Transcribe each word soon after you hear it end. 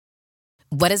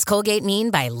What does Colgate mean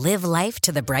by live life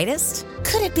to the brightest?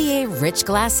 Could it be a rich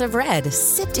glass of red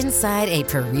sipped inside a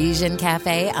Parisian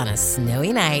cafe on a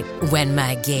snowy night when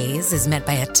my gaze is met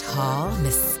by a tall,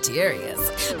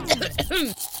 mysterious...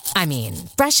 I mean,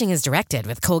 brushing is directed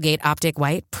with Colgate Optic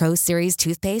White Pro Series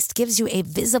toothpaste gives you a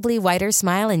visibly whiter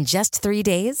smile in just 3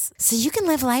 days, so you can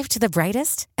live life to the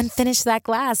brightest and finish that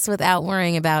glass without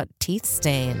worrying about teeth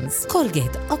stains.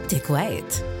 Colgate Optic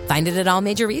White. Find it at all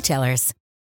major retailers.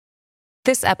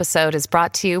 This episode is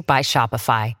brought to you by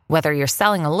Shopify. Whether you're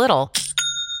selling a little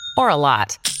or a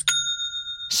lot,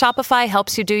 Shopify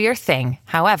helps you do your thing,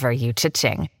 however you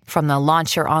cha-ching. From the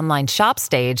launch your online shop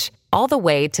stage, all the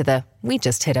way to the we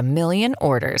just hit 1 million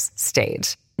orders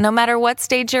stage. No matter what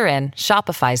stage you're in,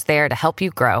 Shopify's there to help you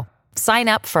grow. Sign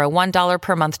up for a $1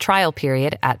 per month trial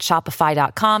period at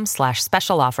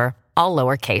shopify.com/special offer, all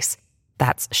lowercase.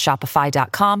 That's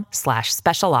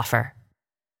shopify.com/special offer.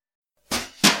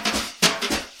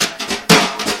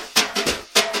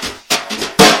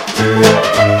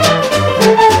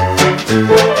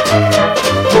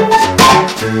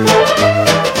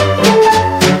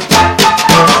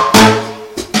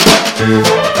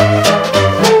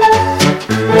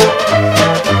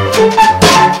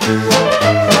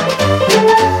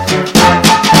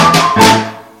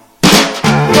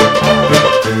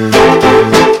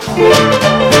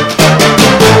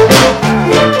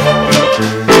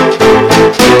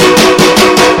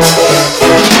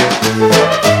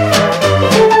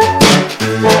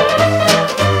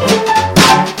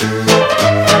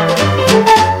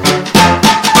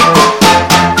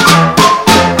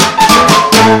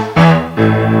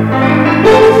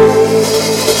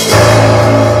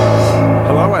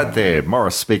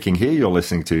 Morris speaking here. You're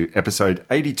listening to episode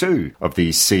 82 of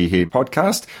the See Here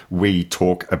podcast. We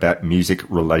talk about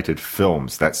music-related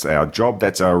films. That's our job.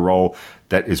 That's our role.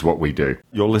 That is what we do.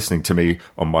 You're listening to me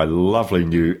on my lovely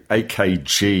new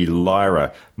AKG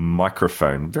Lyra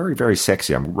microphone. Very, very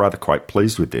sexy. I'm rather quite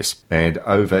pleased with this. And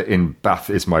over in Bath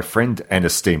is my friend and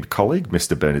esteemed colleague,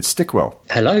 Mr. Bernard Stickwell.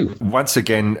 Hello. Once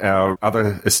again, our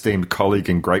other esteemed colleague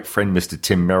and great friend, Mr.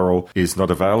 Tim Merrill, is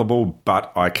not available,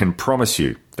 but I can promise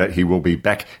you that he will be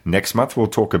back next month. We'll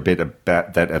talk a bit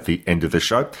about that at the end of the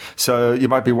show. So you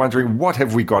might be wondering, what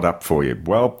have we got up for you?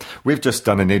 Well, we've just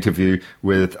done an interview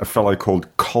with a fellow called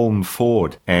Colm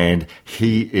Ford, and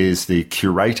he is the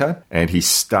curator, and he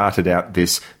started out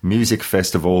this music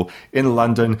festival in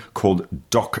London called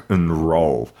Dock and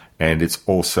Roll, and it's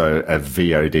also a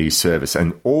VOD service,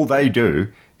 and all they do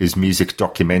is music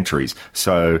documentaries.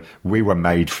 So we were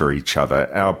made for each other.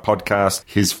 Our podcast,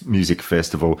 his music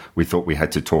festival, we thought we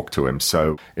had to talk to him.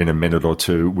 So in a minute or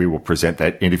two, we will present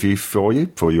that interview for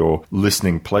you, for your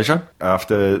listening pleasure.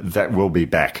 After that, we'll be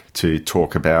back to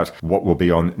talk about what will be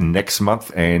on next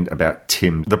month and about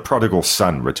Tim, the prodigal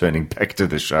son, returning back to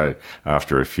the show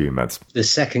after a few months. The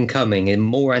second coming, and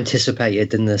more anticipated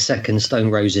than the second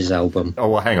Stone Roses album. Oh,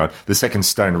 well, hang on. The second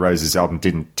Stone Roses album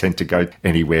didn't tend to go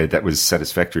anywhere that was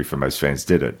satisfactory for most fans,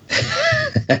 did it?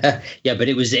 Yeah, but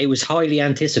it was highly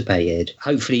anticipated.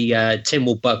 Hopefully Tim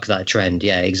will buck that trend.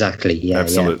 Yeah, exactly. Yeah,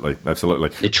 absolutely.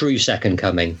 The true second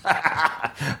coming.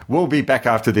 We'll be back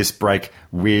after this break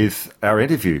with our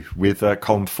interview with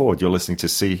Colm Ford. You're listening to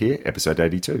See Here, episode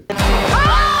 82.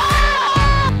 I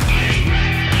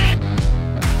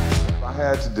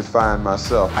had to define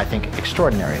myself. I think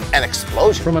extraordinary. An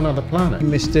explosion. From another planet.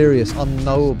 Mysterious,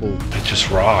 unknowable. It just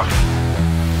rocked.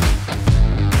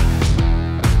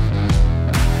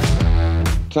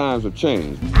 Times have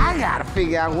changed. I gotta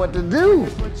figure out what to do.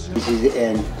 This is the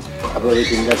end of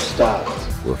everything that starts.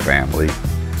 We're family,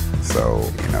 so,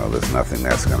 there's nothing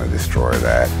that's gonna destroy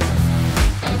that.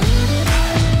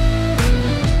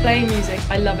 Playing music,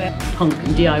 I love it. Punk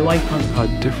and DIY punk. A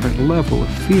different level of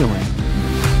feeling.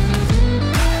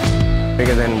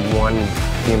 Bigger than one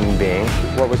human being.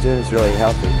 What we're doing is really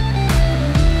healthy.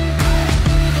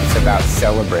 It's about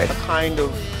celebrating. A kind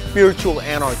of spiritual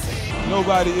anarchy.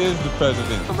 Nobody is the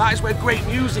president. That is where great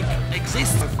music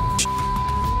exists.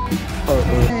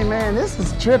 Hey man, this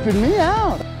is tripping me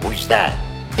out. Who's that?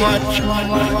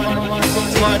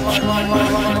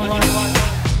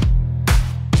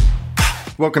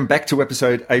 Welcome back to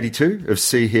episode 82 of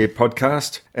See Here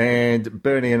podcast. And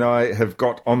Bernie and I have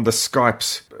got on the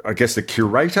Skypes, I guess, the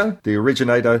curator, the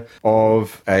originator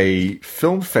of a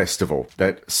film festival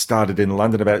that started in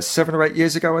London about 7 or 8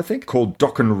 years ago, I think, called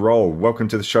Dock and Roll. Welcome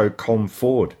to the show, Colm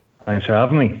Ford. Thanks for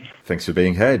having me. Thanks for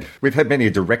being had. We've had many a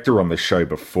director on the show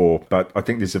before, but I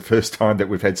think this is the first time that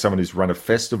we've had someone who's run a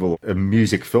festival, a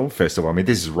music film festival. I mean,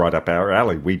 this is right up our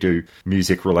alley. We do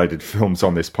music-related films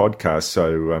on this podcast,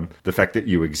 so the fact that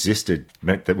you existed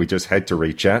meant that we just had to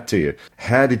reach out to you.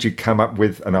 How did you come up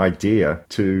with an idea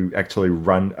to actually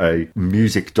run a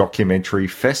music documentary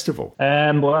festival?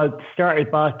 Well, it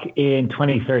started back in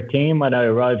 2013 when I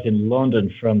arrived in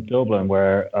London from Dublin,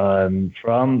 where I'm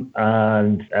from,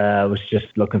 and I was just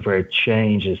looking for a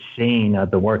change of scene.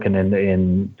 I've been working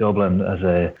in Dublin as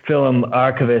a film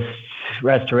archivist,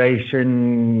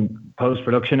 restoration,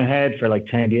 post-production head for like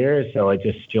 10 years. So I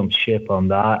just jumped ship on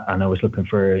that, and I was looking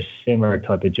for a similar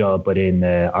type of job, but in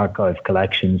archive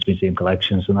collections, museum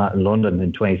collections and that in London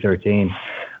in 2013.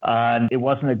 And it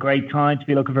wasn't a great time to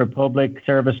be looking for public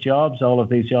service jobs. All of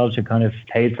these jobs are kind of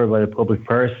paid for by the public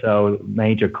purse, so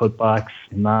major cutbacks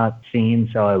in that scene.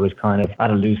 So I was kind of at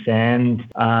a loose end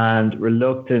and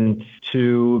reluctant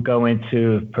to go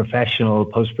into professional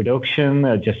post-production.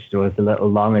 I just was a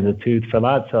little long in the tooth for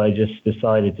that. So I just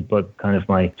decided to put kind of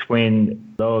my twin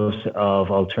loves of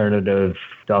alternative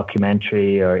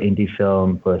documentary or indie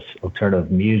film plus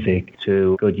alternative music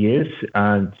to good use,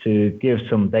 and to give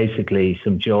some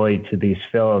joy to these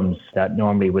films that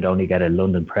normally would only get a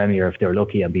London premiere if they're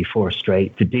lucky and be forced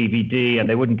straight to DVD, and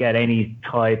they wouldn't get any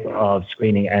type of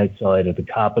screening outside of the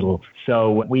capital.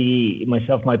 So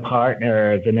myself, my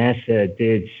partner Vanessa,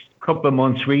 did couple of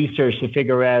months research to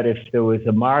figure out if there was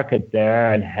a market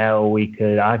there and how we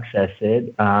could access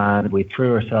it, and we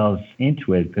threw ourselves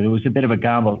into it because it was a bit of a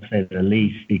gamble, to say the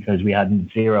least, because we had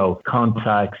zero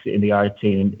contacts in the art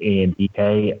scene in the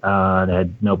UK and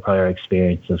had no prior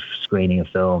experience of screening a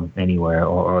film anywhere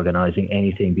or organising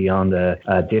anything beyond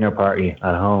a dinner party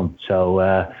at home. So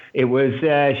it was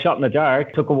shot in the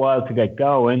dark. Took a while to get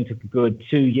going. Took a good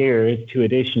 2 years, 2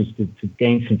 editions to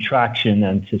gain some traction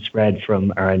and to spread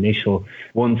from our initial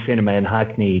one cinema in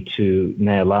Hackney to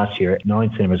now last year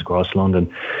 9 cinemas across London.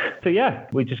 So yeah,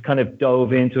 we just kind of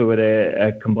dove into it with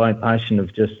a combined passion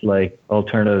of just like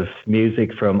alternative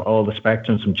music from all the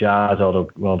spectrums, from jazz all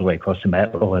the way across to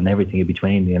metal and everything in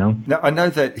between, you know. Now, I know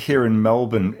that here in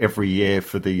Melbourne every year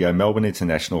for the Melbourne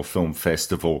International Film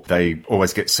Festival, they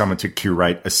always get someone to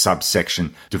curate a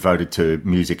subsection devoted to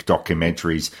music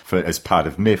documentaries as part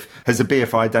of MIF. Has the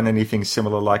BFI done anything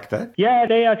similar like that? Yeah,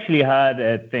 they actually had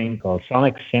a thing called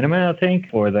Sonic Cinema, I think,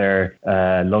 for their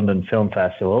London Film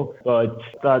Festival. But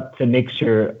that's a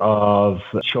mixture of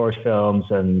short films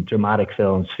and dramatic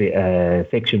films,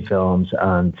 fiction films,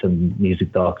 and some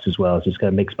music docs as well. So it's got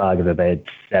a mixed bag of about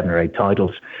 7 or 8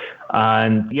 titles.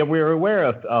 And yeah, we were aware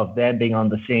of them being on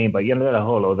the scene, but you know, they're a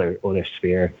whole other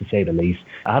sphere, to say the least.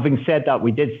 Having said that,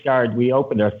 we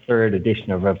opened our 3rd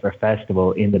edition of our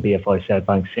festival in the BFI South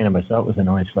Bank Cinema, so that was a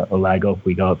nice little leg up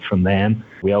we got from them.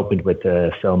 We opened with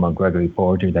a film on Gregory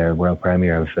Porter, their world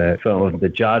premiere of a film of The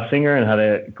Jazz Singer, and had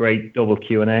a great double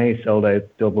Q&A, sold out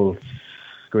double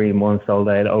screen, one sold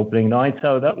out opening night,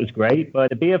 so that was great. But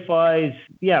the BFIs,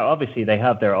 yeah, obviously they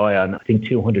have their eye on, I think,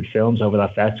 200 films over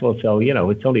that festival, so, you know,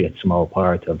 it's only a small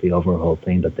part of the overall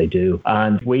thing that they do.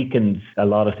 And weakened a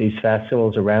lot of these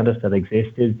festivals around us that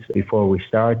existed before we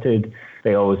started.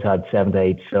 They always had 7 to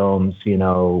 8 films, you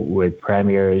know, with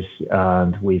premieres,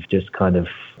 and we've just kind of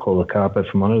pulled the carpet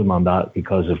from under them on that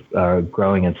because of our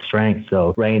growing in strength.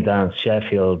 So Raindance,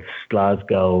 Sheffield,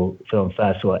 Glasgow Film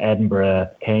Festival, Edinburgh,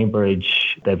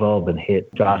 Cambridge, they've all been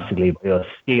hit drastically by us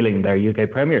stealing their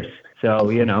UK premieres. So,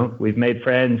 you know, we've made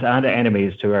friends and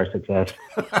enemies to our success.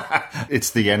 It's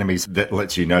the enemies that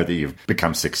lets you know that you've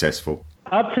become successful.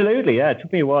 Absolutely, yeah. It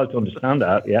took me a while to understand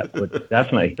that, yeah, but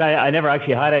definitely. I never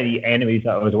actually had any enemies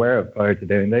that I was aware of prior to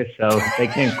doing this, so they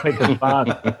came quick and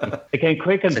fast. They came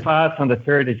quick and fast on the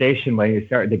 3rd edition when you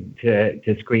started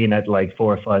to screen at like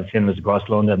 4 or 5 cinemas across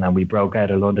London, and we broke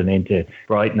out of London into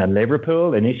Brighton and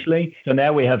Liverpool initially. So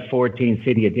now we have 14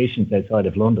 city editions outside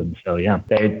of London. So yeah,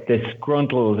 they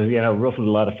disgruntled, you know, ruffled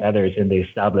a lot of feathers in the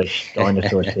established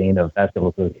dinosaur scene of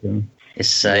festival culture.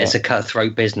 It's a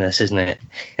cutthroat business, isn't it?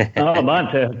 Oh man,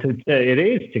 it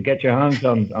is to get your hands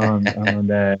on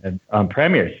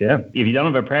premieres. Yeah, if you don't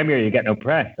have a premiere, you get no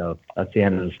press. So that's the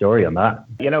end of the story on that.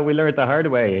 You know, we learned the hard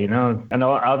way. You know, and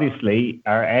obviously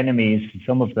our enemies,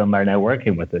 some of them are now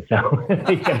working with us, so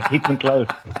you can keep them close.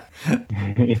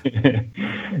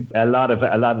 a lot of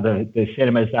the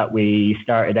cinemas that we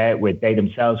started out with, they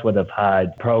themselves would have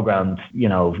had programmed, you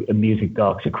know, music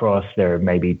docs across there.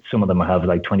 Maybe some of them have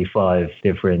like 25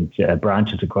 different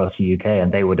branches across the UK,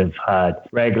 and they would have had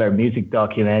regular music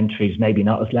documentaries, maybe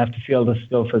not as left of field of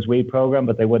stuff as we program,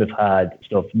 but they would have had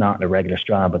stuff not in a regular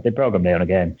strand, but they program now and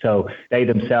again. So they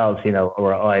themselves,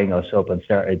 were eyeing us up and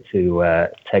started to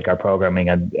take our programming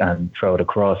and throw it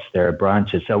across their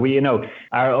branches. So we,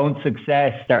 our own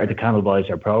success started to cannibalize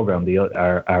our program,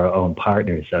 our own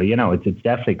partners. So, it's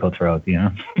definitely cutthroat,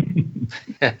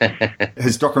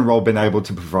 Has Doc and Roll been able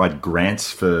to provide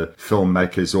grants for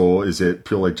filmmakers, or is it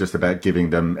purely just about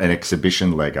giving them an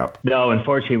exhibition leg up? No,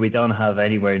 unfortunately, we don't have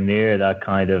anywhere near that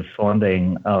kind of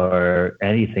funding or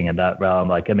anything in that realm.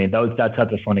 Like, that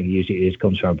type of funding usually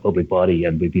comes from a public body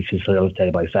and would be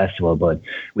facilitated by festival, but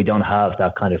we don't have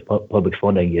that kind of public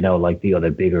funding, like the other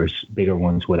bigger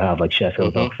ones would have, like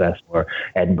Sheffield Doc Fest or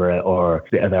Edinburgh or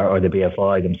the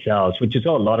BFI themselves, which is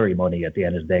all lottery money at the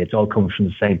end of the day. It's all comes from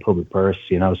the same public purse,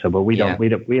 so, but we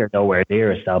are nowhere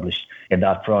near established in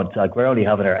that front. Like, we're only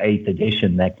having our 8th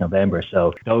edition next November,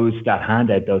 so those that hand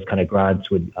out those kind of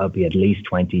grants would be at least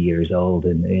 20 years old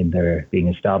in their being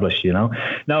established,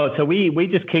 No, so we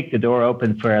just kicked the door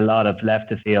open for a lot of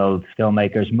left of field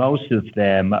filmmakers. Most of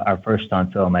them are first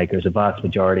time filmmakers, a vast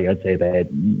majority, I'd say about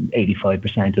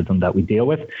 85% of them that we deal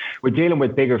with. We're dealing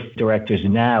with bigger directors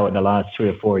now in the last 3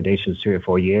 or 4 editions, 3 or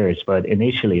 4 years, but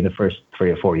initially in the first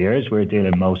 3 or 4 years, we were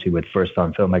dealing mostly with first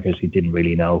time filmmakers who didn't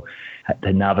really know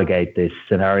to navigate this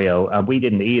scenario, and we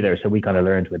didn't either, so we kind of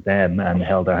learned with them and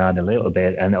held their hand a little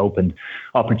bit and opened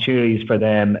opportunities for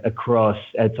them across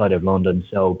outside of London.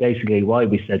 So basically why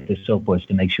we set this up was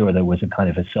to make sure there was a kind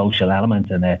of a social element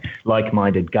and a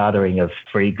like-minded gathering of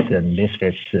freaks and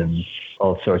misfits and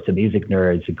all sorts of music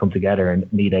nerds who come together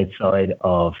and meet outside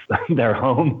of their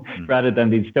home rather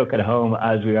than being stuck at home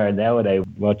as we are nowadays,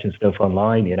 watching stuff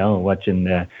online, watching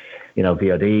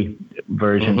VOD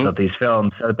versions of these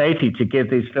films. So basically to give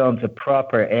these films a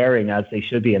proper airing as they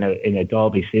should be in a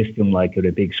Dolby system, like with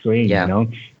a big screen,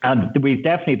 And we've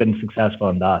definitely been successful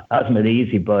in that. It hasn't been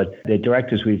easy, but the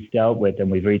directors we've dealt with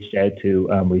and we've reached out to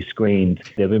and we've screened,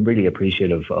 they've been really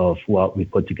appreciative of what we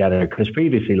put together. Because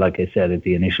previously, like I said, at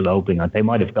the initial opening, they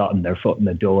might have gotten their foot in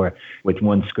the door with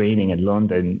one screening in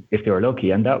London if they were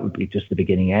lucky, and that would be just the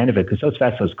beginning end of it, because those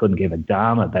festivals couldn't give a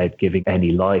damn about giving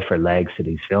any life or legs to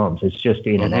these films. It's just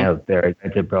in and out. They're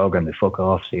the program, they fuck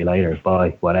off, see you later,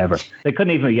 bye, whatever. They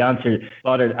couldn't even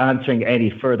bothered answering any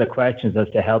further questions as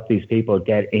to help these people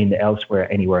get in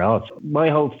elsewhere, anywhere else. My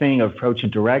whole thing of approaching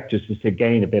directors is to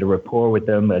gain a bit of rapport with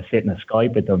them, sit in a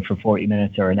Skype with them for 40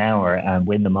 minutes or an hour and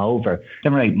win them over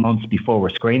 7 or 8 months before we're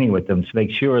screening with them, to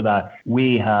make sure that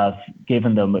we have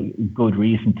given them a good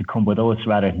reason to come with us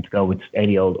rather than to go with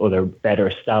any old other better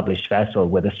established festival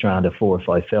with a strand of 4 or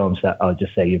 5 films that I'll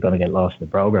just say you're going to get lost in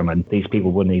the program, and these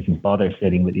people wouldn't even bother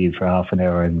sitting with you for half an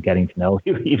hour and getting to know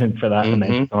you even for that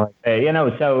amount of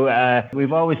time. So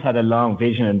we've always had a long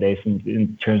vision in this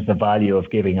in terms of the value of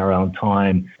giving our own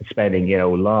time, spending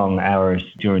long hours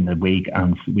during the week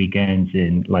and weekends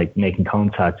in like making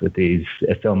contact with these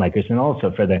filmmakers, and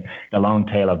also for the long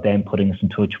tail of them putting us in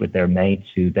touch with their mates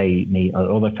who they meet at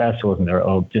other festivals, and they're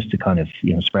all just to kind of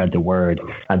spread the word,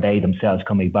 and they themselves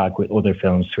coming back with other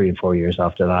films 3 or 4 years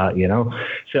after that.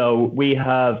 So we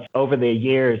have over the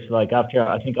years, like after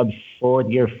I think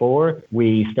on year 4,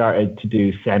 we started to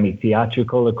do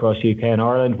semi-theatrical across UK and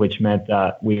Ireland, which meant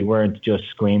that we weren't just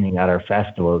screening at our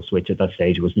festivals, which at that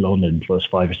stage was London plus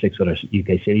 5 or 6 other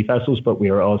UK city festivals, but we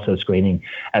were also screening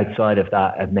outside of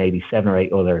that at maybe 7 or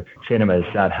 8 other cinemas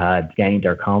that had gained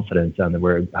our confidence and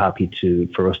were happy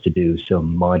for us to do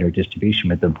some minor distribution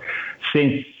with them.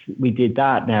 Since we did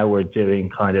that, now we're doing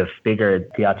kind of bigger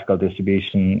theatrical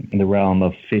distribution in the realm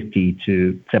of 50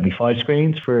 to 75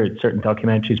 screens for certain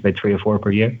documentaries, about 3 or 4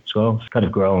 per year. So it's kind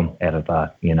of grown out of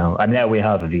that, And now we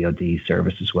have a VOD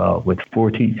service as well with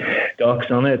 40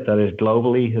 docs on it that is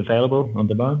globally available on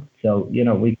demand. So,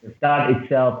 that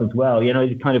itself as well,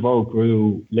 it kind of all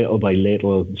grew little by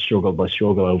little, struggle by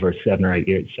struggle over 7 or 8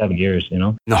 years, 7 years,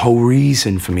 The whole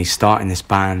reason for me starting this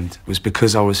band was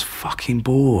because I was fucking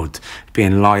bored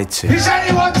being lied to. Is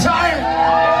anyone tired?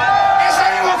 Is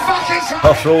anyone fucking tired?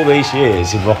 After all these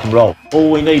years in rock and roll, all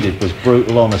we needed was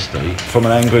brutal honesty from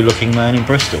an angry-looking man in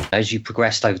Bristol. As you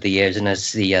progressed over the years and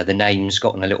as the name's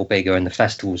gotten a little bigger and the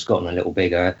festival's gotten a little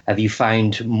bigger, have you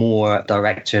found more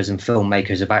directors and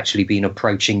filmmakers have actually been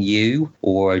approaching you,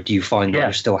 or do you find that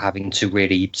you're still having to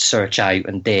really search out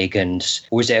and dig,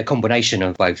 or is it a combination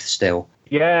of both still?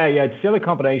 Yeah, it's still a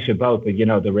combination of both, but,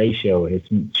 the ratio has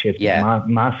shifted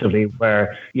massively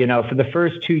where, for the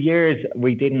first 2 years,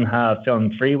 we didn't have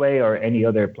Film Freeway or any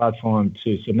other platform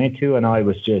to submit to, and I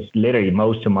was just literally,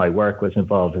 most of my work was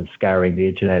involved in scouring the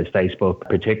internet, Facebook,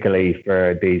 particularly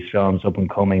for these films up and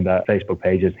coming, that Facebook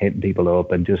pages, hitting people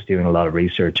up and just doing a lot of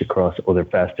research across other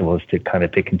festivals to kind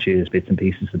of pick and choose bits and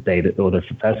pieces of data that other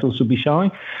festivals would be showing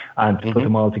and to put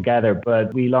them all together.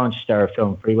 But we launched our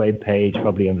Film Freeway page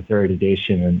probably on the 3rd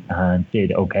edition and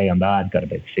did okay on that. Got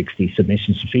about 60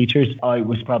 submissions to features. I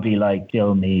was probably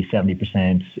still me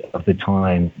 70% of the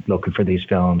time looking for these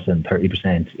films and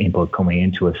 30% input coming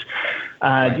into us.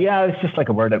 And it's just like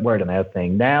a word of mouth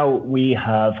thing. Now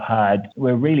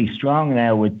we're really strong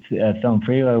now with Film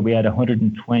Freeway. We had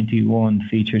 121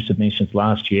 feature submissions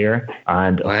last year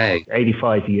and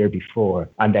 85 the year before,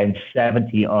 and then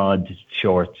 70 odd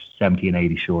shorts, 70 and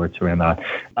 80 shorts around that.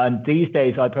 And these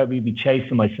days I'd probably be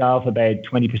chasing myself about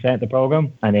 20% of the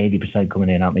program and 80% coming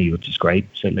in at me, which is great.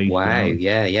 So at least,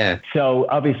 yeah. So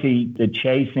obviously the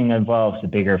chasing involves the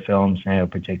bigger films now,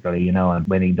 particularly, and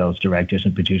winning those directors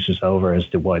and producers over as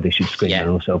to why they should screen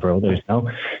those over others.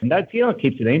 And that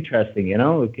keeps it interesting.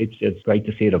 It's great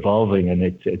to see it evolving, and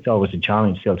it's always a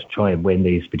challenge still to try and win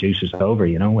these producers over.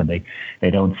 When they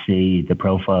don't see the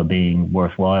profile being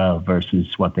worthwhile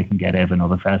versus what they can get out of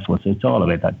another festival. So it's all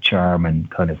about that charm and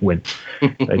kind of with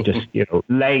just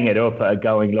laying it up,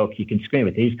 going, look, you can screen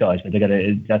with these guys, but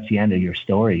that's the end of your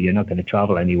story. You're not going to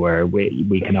travel anywhere.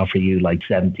 We can offer you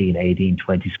 17, 18,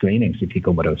 20 screenings if you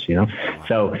come with us.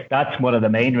 So that's one of the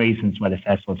main reasons why the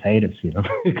festivals hate us,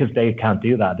 because they can't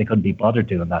do that. They couldn't be bothered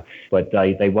doing that. But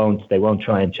they won't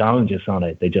try and challenge us on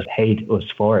it. They just hate us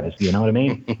for it. You know what I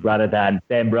mean? Rather than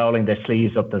them rolling their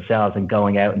sleeves up themselves and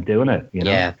going out and doing it.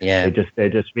 Yeah. They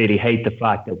just really hate the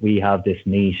fact that we have this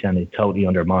niche, and it totally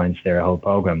undermines their whole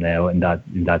program now in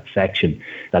that section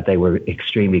that they were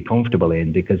extremely comfortable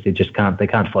in, because they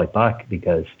can't fight back,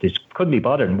 because they just couldn't be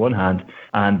bothered on one hand,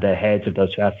 and the heads of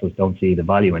those festivals don't see the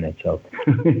value in it. So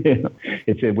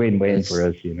it's a win-win for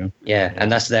us, Yeah,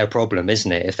 and that's their problem,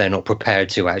 isn't it? If they're not prepared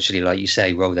to actually, like you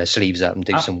say, roll their sleeves up and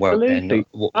do some work, then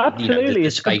absolutely,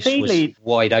 the space was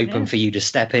wide open for you to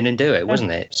step in and do it,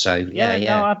 wasn't it? So no,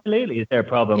 absolutely, it's their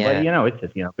problem. But it's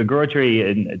just begrudgery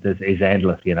is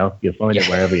endless. You'll find it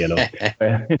wherever you look.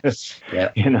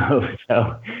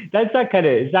 So that's that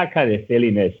kind of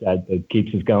silliness that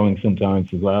keeps us going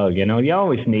sometimes as well. You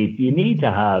always need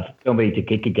to have somebody to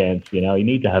kick against. You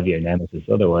need to have your nemesis,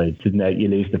 otherwise you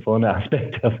lose the fun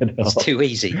aspect of it all. It's too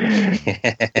easy.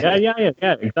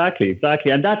 Yeah, exactly.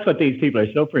 And that's what these people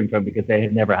are suffering from, because they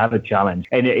never have a challenge.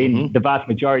 And in the vast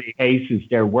majority of cases,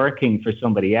 they're working for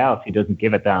somebody else who doesn't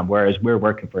give a damn, whereas we're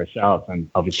working for ourselves. And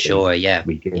obviously,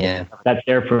 we do. Yeah. That's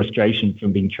their frustration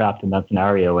from being trapped in that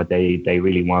scenario, where they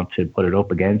really want to put it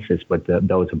up against us, but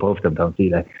those above them don't see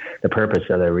the purpose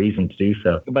or the reason to do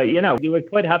so. But, we were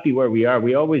quite happy where we are.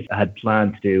 We always had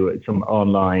planned to do some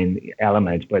online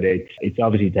elements, but it's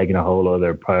obviously taken a whole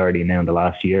other priority now in the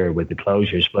last year with the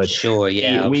closures. But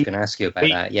I was going to ask you about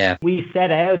that. Yeah, we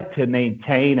set out to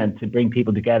maintain and to bring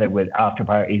people together with after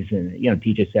parties and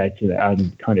DJ sets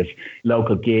and kind of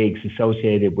local gigs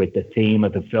associated with the theme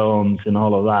of the films and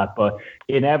all of that. But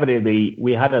inevitably,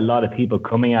 we had a lot of people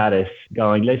coming at us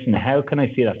going, listen, how can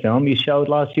I see that film you showed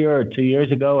last year or 2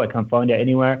 years ago? I can't find it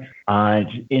anywhere.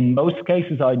 And in most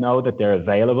cases, I know that they're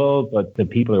available, but the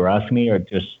people who are asking me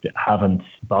just haven't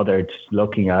bothered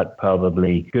looking at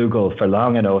probably Google for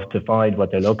long enough to find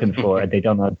what they're looking for, and they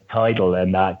don't know the title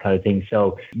and that kind of thing.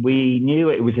 So we knew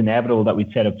it was inevitable that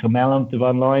we'd set up some element of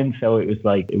online. So it was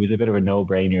a bit of a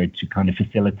no-brainer to kind of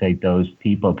facilitate those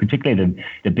people, particularly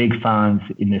the big fans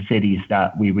in the cities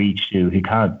that we reach to who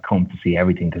can't come to see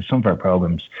everything. Because some of our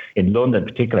programs in London,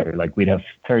 particularly, we'd have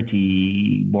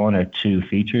 31 or 2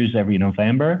 features every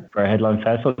November for our headline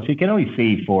festival. So you can only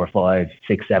see 4, 5,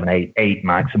 6, 7, 8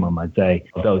 maximum, I'd say,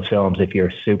 of those films if you're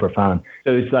a super fan.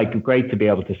 So it's great to be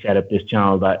able to set up this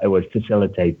channel that it would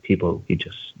facilitate people who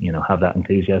just, have that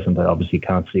enthusiasm but obviously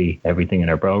can't see everything in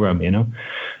our program,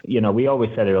 we always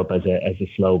set it up as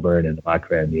a slow burn in the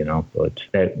background,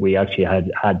 but we actually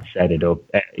had set it up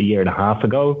a year and a half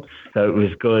ago. So it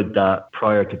was good that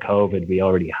prior to COVID, we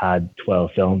already had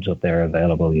 12 films up there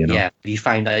available, Yeah. You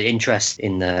found that interest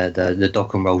in the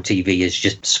Doc and Roll TV has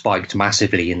just spiked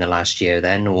massively in the last year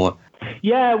then, or?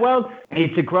 Yeah, well,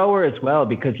 It's a grower as well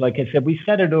because, like I said, we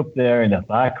set it up there in the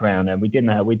background, and we don't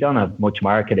have much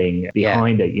marketing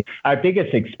behind it. Our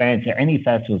biggest expense, or any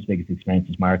festival's biggest expense,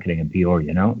 is marketing and PR.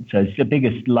 You know, so it's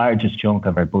the largest chunk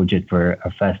of our budget for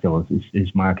our festivals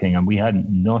is marketing, and we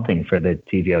had nothing for the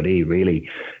TVOD really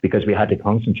because we had to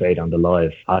concentrate on the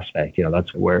live aspect. You know,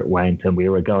 that's where it went, and we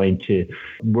were going to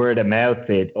word of mouth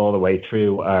it all the way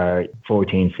through our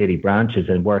 14 city branches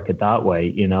and work it that way.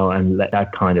 You know, and let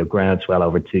that kind of groundswell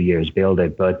over 2 years build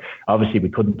it. But obviously we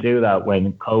couldn't do that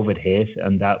when COVID hit,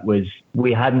 and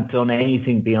we hadn't done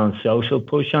anything beyond social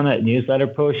push on it, newsletter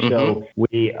push. Mm-hmm. So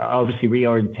we obviously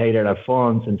reorientated our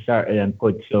funds and started and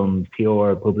put some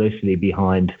pure publicity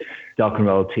behind Dock and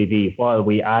Roll TV, while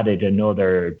we added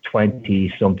another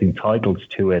 20-something titles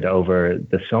to it over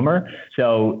the summer.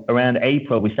 So around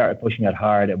April, we started pushing it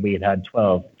hard, and we had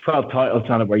 12 titles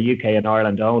on it were UK and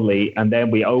Ireland only. And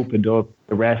then we opened up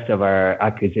the rest of our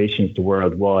acquisitions to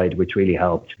worldwide, which really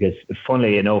helped because,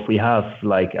 funnily enough, we have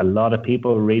like a lot of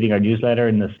people reading our newsletter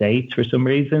in the States for some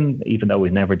reason, even though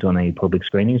we've never done any public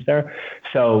screenings there.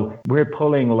 So we're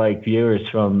pulling like viewers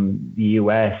from the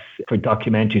US for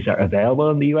documentaries that are available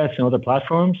in the US and other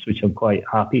platforms, which I'm quite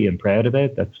happy and proud of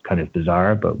it. That's kind of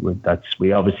bizarre, but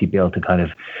we obviously built a kind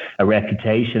of a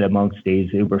reputation amongst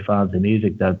these uber fans of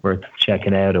music that worth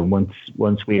checking out. And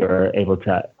once we were able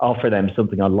to offer them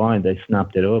something online, they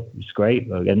snapped it up. It was great.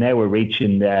 And now we're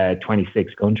reaching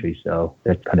 26 countries, so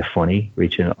that's kind of funny.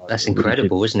 That's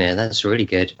incredible, isn't it? That's really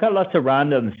good. Got lots of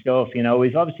random stuff. You know,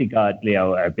 we've obviously got, you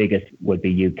know, our biggest would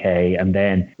be UK, and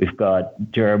then we've got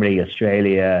Germany,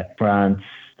 Australia, France,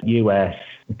 US,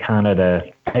 Canada,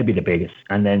 maybe the biggest,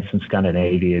 and then some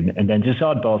Scandinavian, and then just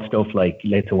oddball stuff like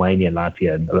Lithuania,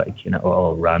 Latvia, and like, you know,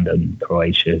 all random,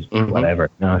 Croatia, whatever.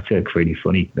 No, it's really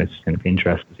funny. It's kind of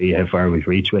interesting to see how far we've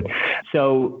reached with.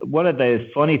 So one of the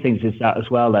funny things is that as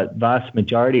well, that vast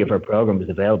majority of our program is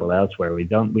available elsewhere.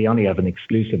 We only have an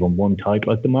exclusive on one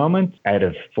title at the moment out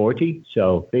of 40.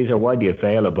 So these are widely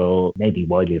available. Maybe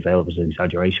widely available is an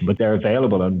exaggeration, but they're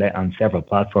available on several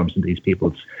platforms in these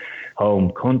people's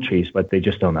home countries, but they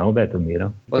just don't know about them, you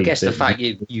know. Well, I guess the fact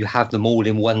you have them all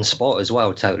in one spot as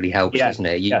well totally helps, doesn't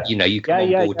it? You know, you come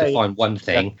on board to find one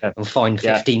thing and find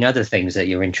 15 other things that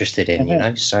you're interested in, you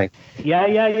know. So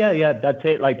yeah, that's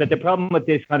it. Like, but the problem with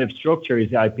this kind of structure is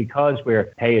that because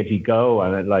we're pay as you go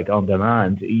and like on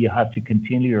demand, you have to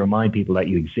continually remind people that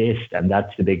you exist, and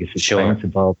that's the biggest expense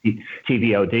involved.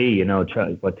 TVOD, you know,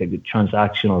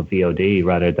 transactional VOD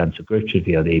rather than subscription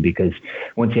VOD, because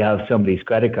once you have somebody's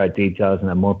credit card details and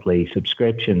a monthly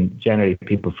subscription, generally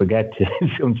people forget to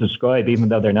unsubscribe, even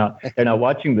though they're not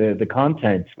watching the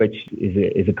content, which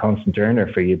is a constant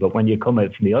earner for you. But when you come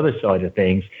out from the other side of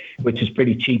things, which is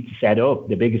pretty cheap to set up,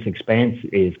 the biggest expense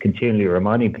is continually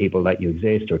reminding people that you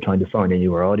exist or trying to find a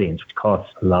newer audience, which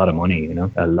costs a lot of money, you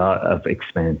know, a lot of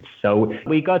expense. So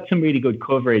we got some really good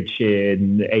coverage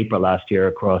in April last year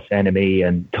across NME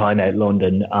and Time Out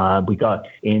London. We got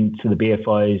into the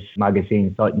BFI's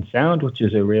magazine Sight and Sound, which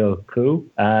is a real coup,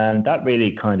 and that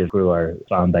really kind of grew our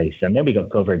fan base. And then we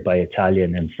got covered by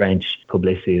Italian and French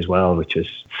publicity as well, which was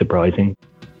surprising.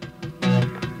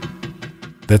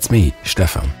 That's me,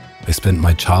 Stefan. I spent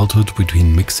my childhood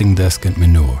between Mixing Desk and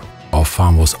Manure. Our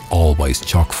farm was always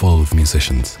chock full of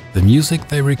musicians. The music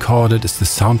they recorded is the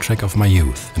soundtrack of my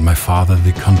youth, and my father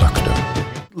the conductor.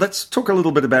 Let's talk a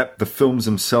little bit about the films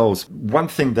themselves. One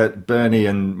thing that Bernie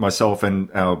and myself and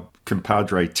our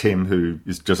compadre Tim, who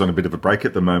is just on a bit of a break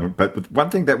at the moment, but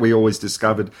one thing that we always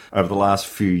discovered over the last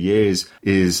few years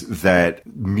is that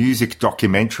music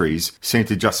documentaries seem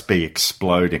to just be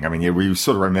exploding. I mean, we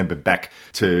sort of remember back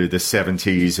to the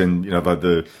 70s, and, you know,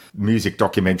 the music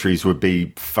documentaries would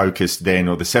be focused then,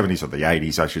 or the 70s or the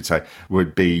 80s, I should say,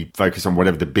 would be focused on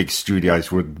whatever the big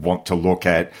studios would want to look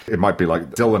at. It might be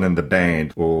like Dylan and the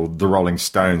Band or the Rolling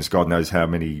Stones. God knows how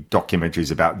many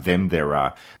documentaries about them there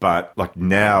are. But like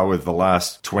now, with the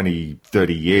last 20,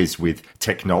 30 years, with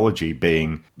technology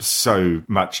being so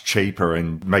much cheaper,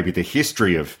 and maybe the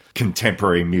history of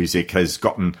contemporary music has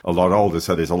gotten a lot older,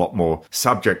 so there's a lot more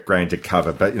subject ground to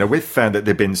cover. But, you know, we've found that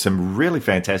there have been some really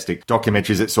fantastic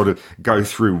documentaries that sort of go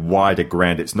through wider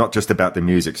ground. It's not just about the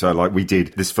music. So like we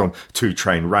did this film, Two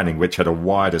Train Running, which had a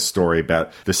wider story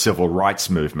about the civil rights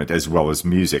movement as well as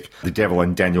music. The Devil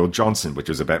and Daniel Johnson, which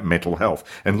was about mental health.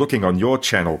 And looking on your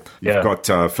channel, you've got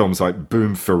films like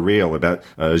Boom for Real about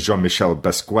Jean-Michel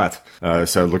Basquiat.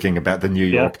 So looking about the New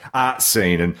York art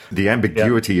scene, and the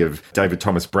ambiguity of David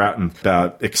Thomas Broughton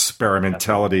about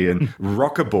experimentality and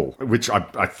rockable, which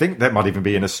I think that might even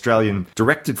be an Australian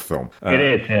directed film. It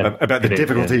is, yeah. About the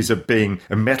difficulties of being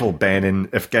a metal band in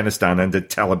Afghanistan under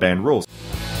Taliban rules.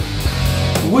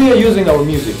 We are using our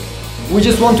music We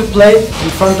just want to play in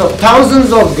front of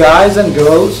thousands of guys and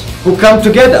girls who come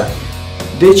together.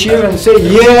 They cheer and say,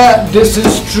 yeah, this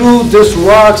is true, this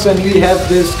rocks, and we have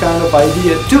this kind of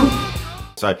idea too.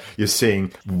 So you're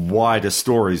seeing wider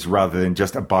stories rather than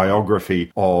just a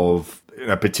biography of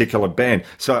a particular band.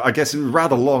 So I guess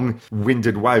rather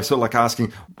long-winded way of sort of like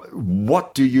asking,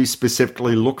 what do you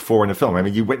specifically look for in a film? I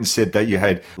mean, you went and said that you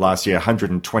had last year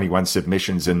 121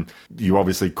 submissions and you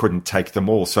obviously couldn't take them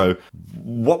all. So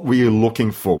what were you looking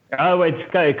for? Oh,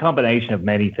 it's a combination of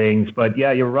many things. But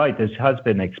yeah, you're right. There has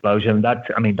been an explosion.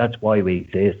 That's why we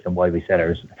exist and why we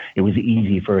it was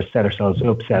easy for us to set ourselves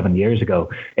up 8 years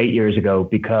ago,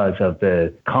 because of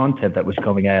the content that was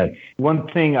coming out. One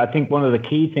thing, I think one of the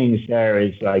key things there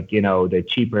is the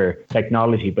cheaper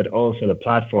technology, but also the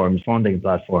platforms, funding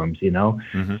platforms,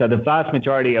 Mm-hmm. So the vast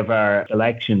majority of our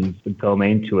selections that come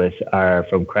into us are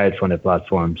from crowdfunded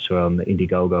platforms, from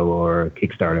Indiegogo or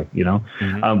Kickstarter,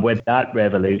 Mm-hmm. With that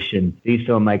revolution, these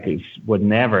filmmakers would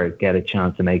never get a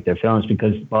chance to make their films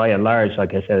because by and large,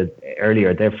 like I said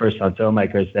earlier, they're first-time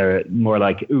filmmakers. They're more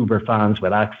like Uber fans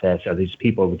with access, or these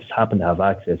people who just happen to have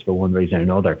access for one reason or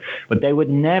another. But they would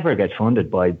never get funded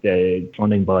by the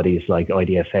funding bodies like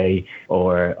IDFA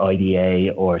or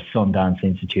IDA or Sundance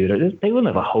Institute. They wouldn't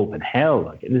have a hope in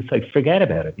hell. It's like, forget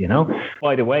about it,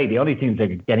 By the way, the only things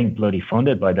that are getting bloody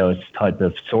funded by those type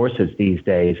of sources these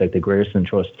days, like the Grierson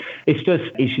Trust, it's just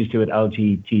issues to it,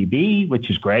 LGTB, which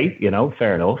is great,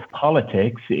 fair enough.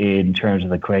 Politics, in terms of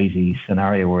the crazy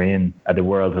scenario we're in at the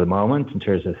world at the moment, in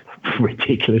terms of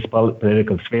ridiculous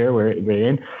political sphere we're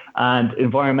in, and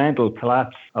environmental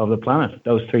collapse of the planet.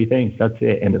 Those three things. That's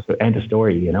it. End of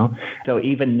story, So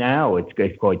even now,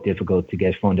 it's quite difficult to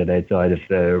get funded outside of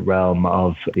the realm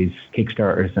of these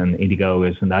Kickstarters and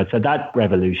Indiegogos and that. So that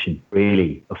revolution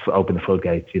really opened the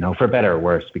floodgates, for better or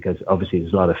worse, because obviously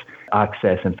there's a lot of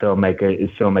access and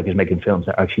filmmakers making films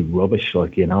that are actually rubbish,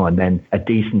 and then a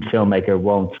decent filmmaker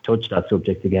won't touch that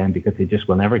subject again because they just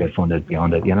will never get funded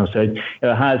beyond it, So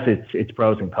it has its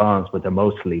pros and cons, but they're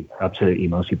mostly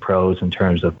pros in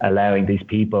terms of allowing these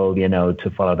people,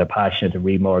 to follow their passion, to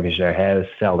remortgage their house,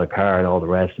 sell their car and all the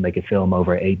rest, to make a film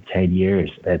over 8-10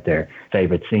 years at their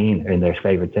favourite scene in their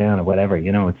favourite town or whatever,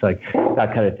 it's like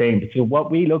that kind of thing. So what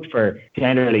we look for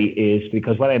generally is,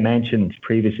 because what I mentioned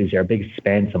previously is our biggest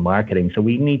spends on marketing, so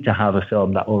we need to have a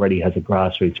film that already has a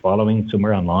grassroots following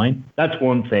somewhere online. That's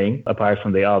one thing, apart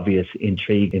from the obvious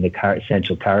intrigue in the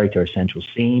central character, central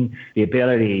scene, the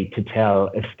ability to tell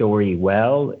a story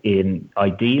well in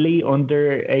ideally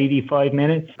under 85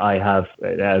 minutes. I have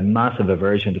a massive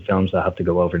aversion to films that have to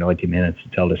go over 90 minutes to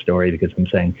tell the story, because I'm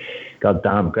saying, God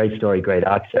damn, great story, great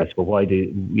access, but why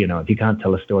if you can't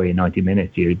tell a story in 90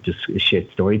 minutes, you're just a shit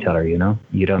storyteller, You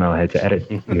don't know how to edit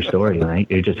your story, right?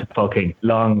 You're just a fucking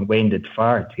long-winded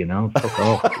fart, Fuck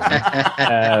off.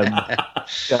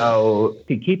 So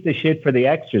to keep the shit for the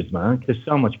extras, man, there's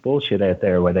so much bullshit out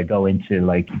there where they go into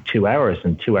like 2 hours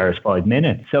and 2 hours, 5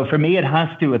 minutes. So for me, it has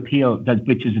to appeal,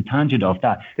 which is a tangent of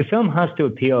that. The film has to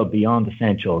appeal beyond the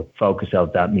central focus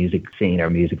of that music scene or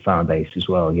music fan base as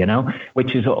well,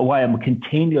 which is why I'm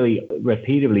continually,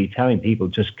 repeatedly telling people,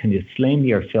 just can you slim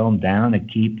your film down and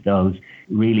keep those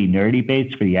really nerdy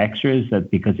bits for the extras,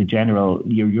 that because in general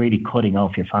you're really cutting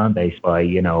off your fan base by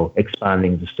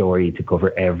expanding the story to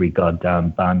cover every goddamn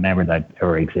band member that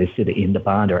ever existed in the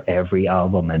band, or every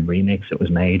album and remix that was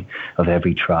made of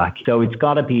every track. So it's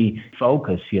got to be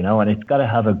focused, and it's got to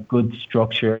have a good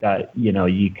structure that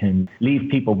you can leave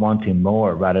people wanting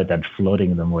more rather than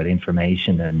flooding them with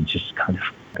information and just kind of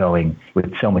going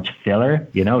with so much filler,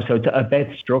 so it's a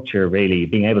bit structure, really,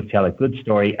 being able to tell a good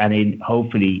story, and then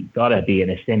hopefully gotta be in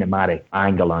a cinematic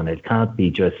angle on it. It can't be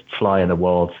just fly on the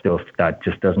wall stuff that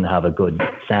just doesn't have a good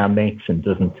sound mix and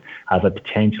doesn't have a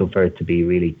potential for it to be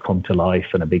really come to life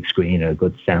on a big screen or a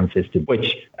good sound system,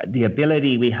 which the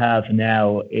ability we have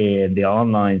now in the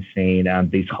online scene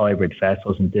and these hybrid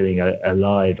festivals and doing a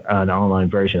live and online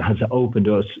version has opened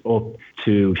us up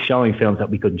to showing films that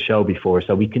we couldn't show before.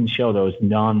 So we can show those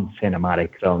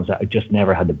non-cinematic films that just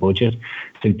never had the budget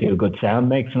to do a good sound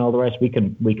mix and all the rest. We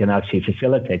can actually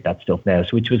facilitate that stuff now,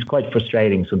 which was quite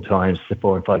frustrating sometimes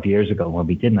 4 or 5 years ago when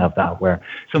we didn't have that, where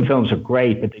some films are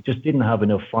great, but they just didn't have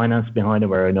enough finance behind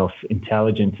them or enough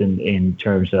intelligence in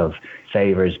terms of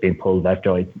favors being pulled left,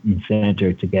 right and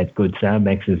centre to get good sound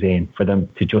mixes in for them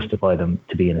to justify them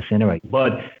to be in a cinema.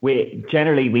 But we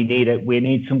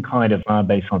need some kind of fan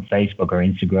base on Facebook or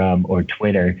Instagram or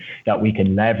Twitter that we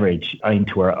can leverage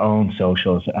into our own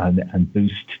socials and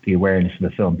boost the awareness of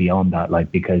the film beyond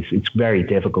that, because it's very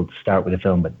difficult to start with a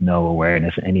film with no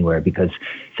awareness anywhere, because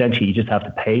essentially you just have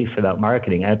to pay for that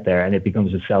marketing out there, and it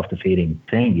becomes a self-defeating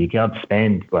thing. You can't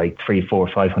spend like $300,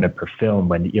 $400, $500 per film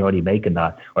when you're already making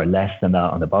that or less than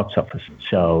that on the box office.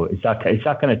 So it's that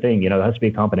kind of thing. It has to be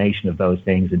a combination of those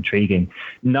things. Intriguing,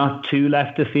 not too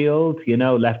left of field,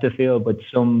 but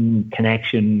some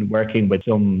connection, working with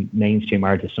some mainstream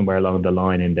artists somewhere along the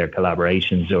line in their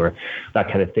collaborations or that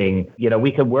kind of thing.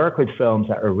 We can work with films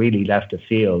that are really left of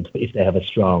field if they have a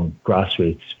strong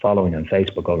grassroots following on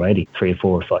Facebook already, 3,000,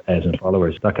 4,000, 5,000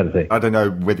 followers, that kind of thing. I don't know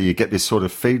whether you get this sort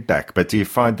of feedback, but do you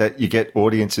find that you get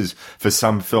audiences for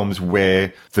some films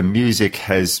where the music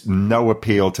has no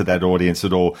appeal to that audience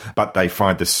at all, but they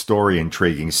find the story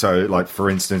intriguing? So, like, for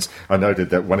instance, I noted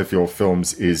that one of your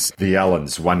films is The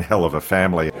Allens, One Hell of a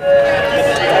Family.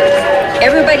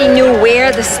 Everybody knew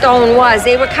where the stone was.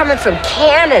 They were coming from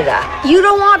Canada. You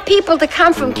don't want people to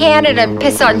come from Canada and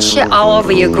piss on shit all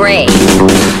over your grave.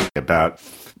 About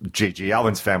G.G.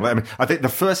 Allen's family. I mean, I think the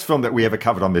first film that we ever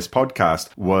covered on this podcast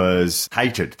was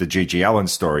Hated, the G.G. Allen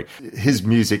story. His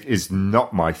music is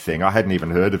not my thing. I hadn't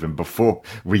even heard of him before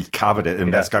we covered it,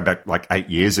 and that's going back like 8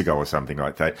 years ago or something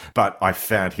like that. But I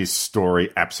found his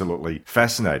story absolutely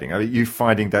fascinating. Are you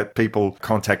finding that people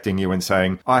contacting you and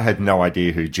saying, I had no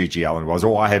idea who G.G. Allen was,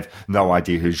 or I have no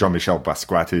idea who Jean-Michel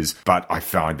Basquiat is, but I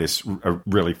found this a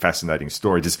really fascinating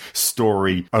story? Does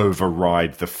story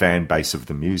override the fan base of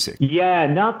the music? Yeah,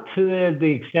 not to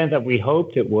the extent that we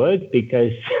hoped it would,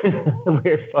 because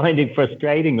we're finding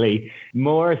frustratingly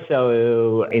more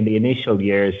so in the initial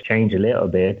years change a little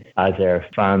bit as our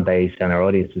fan base and our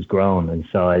audience has grown in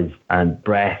size and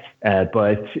breadth.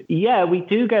 But yeah, we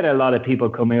do get a lot of people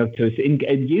coming up to us.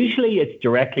 Usually it's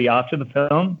directly after the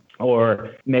film, or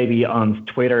maybe on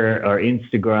Twitter or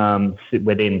Instagram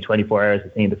within 24 hours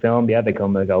of seeing the film. Yeah, they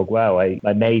come and go, wow,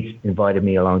 my mate invited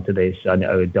me along to this. I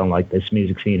don't like this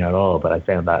music scene at all, but I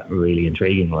found that really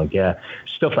intriguing. Like, yeah,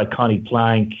 stuff like Connie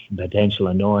Plank, Potential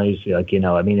and Noise,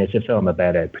 it's a film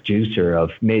about a producer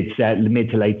of mid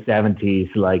to late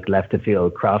 70s, like left of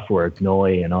field, Kraftwerk,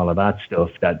 Neu, and all of that stuff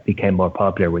that became more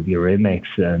popular with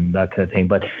Eurythmics and that kind of thing.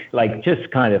 But like just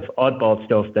kind of oddball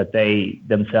stuff that they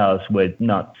themselves would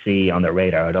not see on their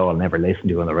radar at all, never listen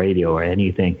to on the radio or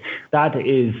anything. That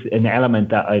is an element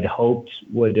that I'd hoped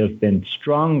would have been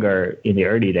stronger in the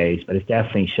early days, but it's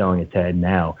definitely showing its head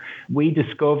now. We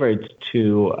discovered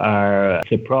to our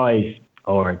surprise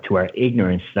or to our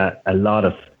ignorance that a lot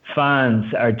of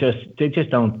fans they just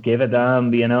don't give a damn,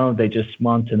 they just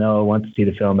want to see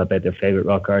the film about their favorite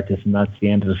rock artist, and that's the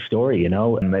end of the story, and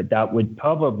that would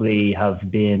probably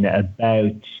have been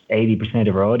about 80%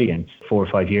 of our audience 4 or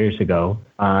 5 years ago.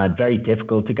 Very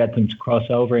difficult to get them to cross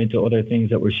over into other things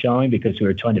that we're showing, because we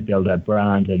were trying to build a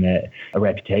brand and a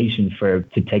reputation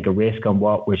to take a risk on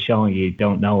what we're showing. You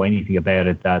don't know anything about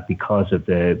it, that because of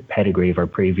the pedigree of our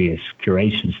previous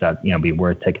curations that, be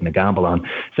worth taking a gamble on.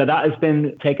 So that has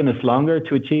been taking us longer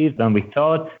to achieve than we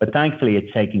thought, but thankfully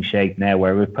it's taking shape now,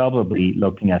 where we're probably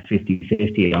looking at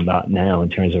 50-50 on that now in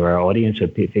terms of our audience. So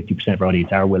 50% of our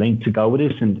audience are willing to go with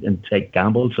us and take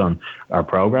gambles on our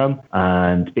program.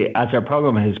 And as our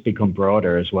program has become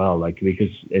broader as well,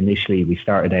 because initially we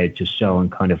started out just showing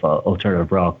kind of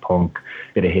alternative rock, punk,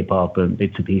 bit of hip hop and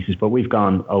bits and pieces, but we've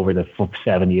gone over the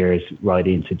 7 years right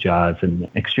into jazz and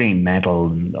extreme metal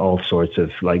and all sorts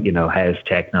of house,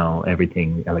 techno,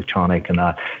 everything electronic and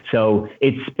that. So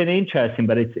it's been interesting,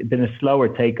 but it's been a slower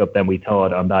take up than we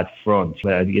thought on that front.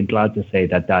 But I'm glad to say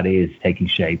that is taking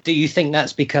shape. Do you think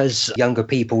that's because younger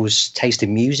people's taste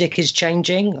in music is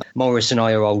changing? Maurice and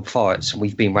I are old farts.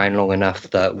 We've been around long enough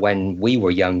that when we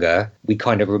were younger, we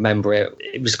kind of remember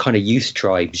it was kind of youth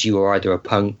tribes. You were either a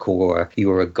punk or you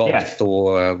were a goth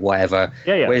or whatever.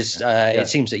 Whereas it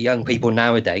seems that young people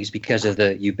nowadays, because of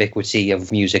the ubiquity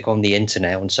of music on the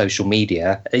internet, on social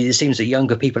media, it seems that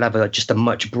younger people have just a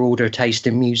much broader taste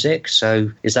in music.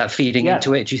 So is that feeding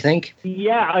into it, do you think?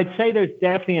 Yeah, I'd say there's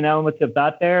definitely an element of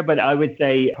that there, but I would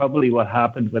say probably what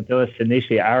happened with us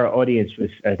initially, our audience was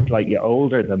slightly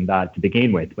older than that to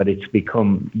begin with, but it's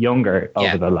become younger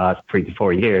over the last 3 to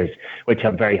 4 years, which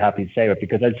I'm very happy to say about,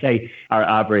 because I'd say our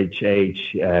average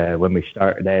age when we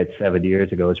started out 7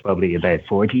 years ago is probably about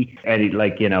 40. And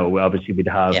obviously we'd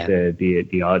have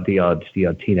the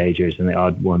odd teenagers and the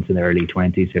odd ones in their early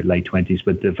 20s or late 20s,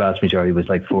 but the vast majority was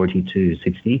like 40 to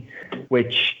 60,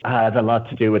 which has a lot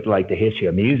to do with the history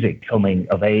of music coming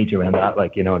of age around that,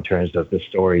 in terms of the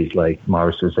stories like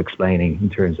Maurice was explaining in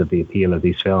terms of the appeal of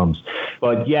these films.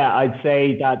 But yeah, I'd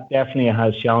say that definitely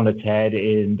has shown its head head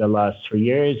in the last 3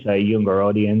 years. A younger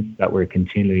audience that we're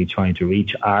continually trying to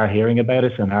reach are hearing about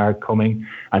us and are coming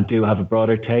and do have a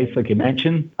broader taste, like you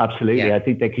mentioned. Absolutely. Yeah. I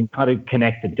think they can kind of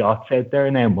connect the dots out there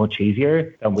now much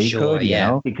easier than we could, you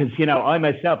know, because, you know, I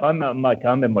myself, I'm in my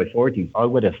 40s. I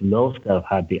would have loved to have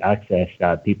had the access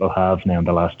that people have now in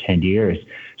the last 10 years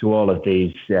to all of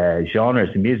these genres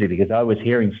of music, because I was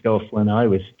hearing stuff when I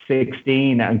was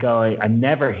 16 and going, I'm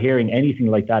never hearing anything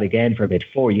like that again for about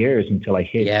 4 years until I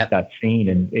hit that scene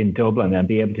in Dublin and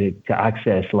be able to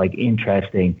access like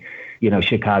interesting, you know,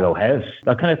 Chicago house,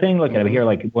 that kind of thing. Like I would hear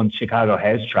like one Chicago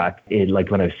house track like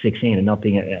when I was 16 and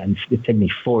nothing, and it took me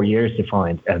 4 years to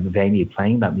find a venue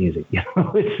playing that music. You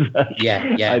know,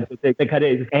 it's like, the kind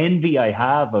of envy I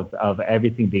have of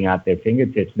everything being at their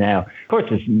fingertips now. Of course,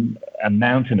 there's a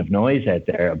mountain of noise out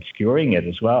there obscuring it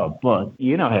as well. But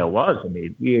you know how it was. I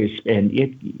mean,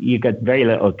 you got very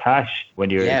little cash when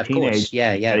you're a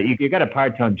teenager. You got a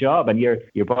part-time job and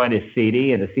you're buying a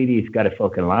CD, and the CD's got to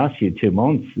fucking last you 2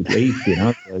 months at least. You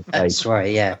know, so that's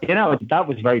right. Yeah, you know, that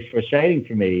was very frustrating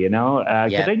for me. You know,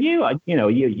 because I knew, you know,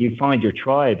 you find your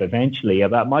tribe eventually.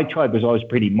 My tribe was always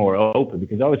pretty more open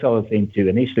because I was always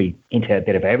initially into a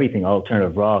bit of everything,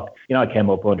 alternative rock. You know, I came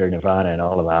up under Nirvana and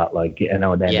all of that, like, you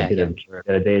know, and then a bit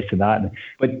of this and that.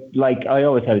 But like, I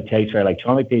always had a taste for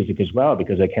electronic music as well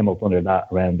because I came up under that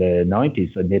around the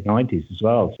 90s, so mid 90s as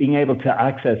well. Being able to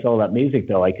access all that music,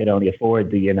 though, I could only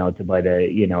afford to buy the,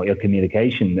 you know, Ill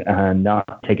Communication and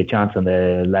not take a chance on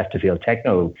the Left of Field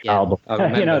Techno album. I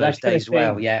remember you know, those days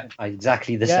well. Yeah,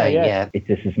 exactly the same. Yeah. It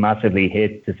just has massively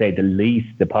hit, to say the least,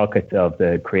 the pockets of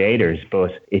the creators,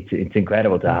 but it's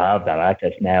incredible to have that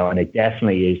access now, and it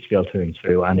definitely is filtering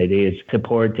through, and it is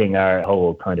supporting our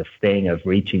whole kind of thing of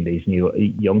reaching these new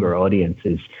younger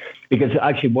audiences. Because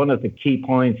actually one of the key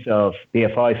points of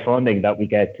BFI funding that we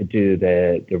get to do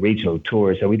the regional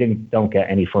tours, so we don't get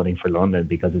any funding for London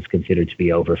because it's considered to be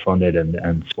overfunded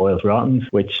and spoiled rotten,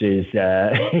 which is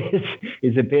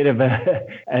is a bit of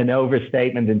an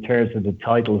overstatement in terms of the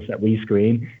titles that we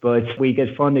screen. But we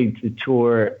get funding to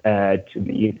tour to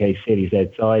the UK cities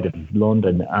outside of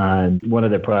London, and one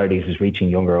of the priorities is reaching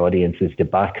younger audiences to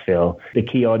backfill. The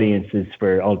key audiences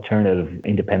for alternative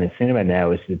independent cinema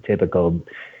now is the typical,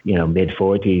 you know,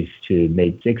 mid-40s to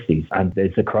mid-60s. And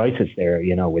there's a crisis there,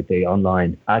 you know, with the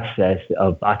online access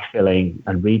of backfilling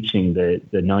and reaching the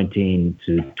 19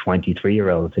 to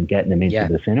 23-year-olds and getting them into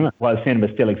the cinema while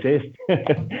cinema still exists.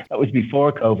 That was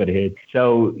before COVID hit.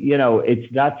 So, you know,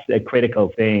 that's a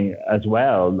critical thing as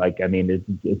well. Like, I mean,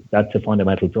 that's a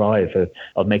fundamental drive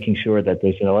of making sure that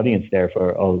there's an audience there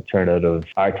for alternative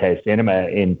art house cinema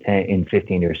in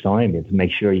 15 years' time, and to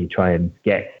make sure you try and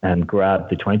get and grab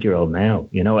the 20-year-old now,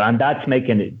 you know. And that's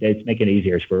making it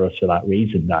easier for us for that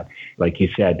reason, that, like you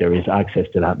said, there is access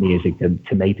to that music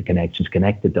to make the connections,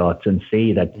 connect the dots, and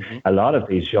see that a lot of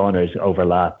these genres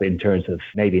overlap in terms of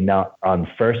maybe not on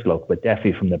first look, but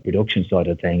definitely from the production side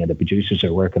of thing, and the producers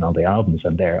are working on the albums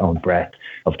and their own breadth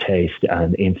of taste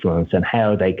and influence, and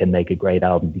how they can make a great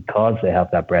album because they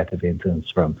have that breadth of influence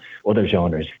from other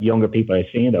genres. Younger people are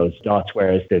seeing those dots,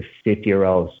 whereas the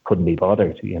 50-year-olds couldn't be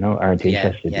bothered, you know, aren't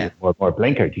interested, more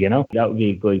blinkered, you know. That would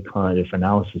be a good kind of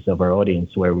analysis of our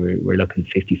audience, where we're looking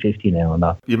 50-50 now on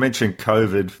that. You mentioned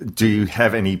COVID. Do you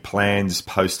have any plans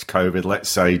post-COVID? Let's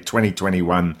say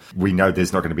 2021, we know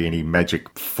there's not going to be any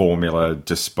magic formula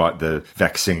despite the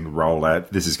vaccine rollout.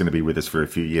 This is going to be with us for a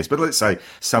few years. But let's say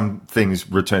some things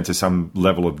return to some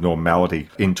level of normality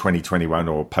in 2021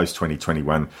 or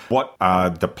post-2021. What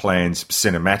are the plans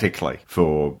cinematically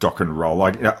for Doc and Roll?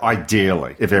 Like,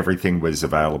 ideally, if everything was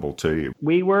available to you.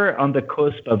 We were on the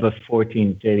cusp of a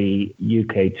 14-city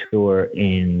UK tour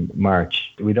in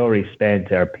March. We'd already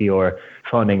spent our PR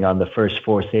funding on the first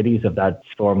 4 cities of that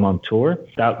 4-month tour.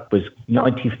 That was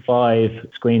 95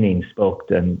 screenings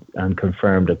booked and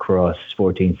confirmed across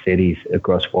 14 cities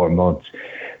across 4 months.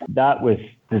 That was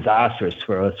disastrous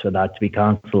for us for that to be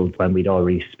cancelled when we'd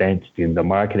already spent doing the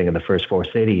marketing in the first 4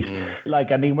 cities.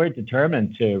 Like, I mean, we're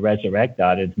determined to resurrect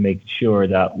that and to make sure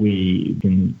that we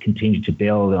can continue to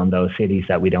build on those cities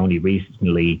that we'd only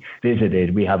recently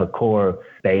visited. We have a core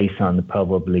base on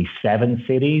probably 7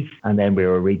 cities, and then we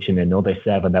were reaching another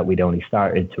 7 that we'd only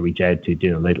started to reach out to,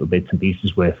 doing little bits and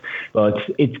pieces with. But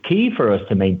it's key for us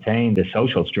to maintain the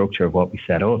social structure of what we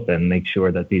set up and make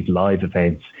sure that these live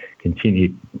events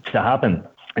continue to happen.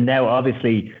 And now,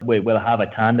 obviously, we'll have a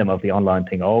tandem of the online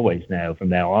thing always now from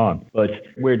now on. But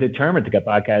we're determined to get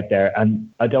back out there.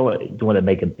 And I don't want to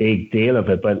make a big deal of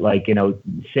it, but like, you know,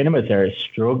 cinemas are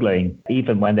struggling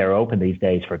even when they're open these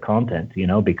days for content, you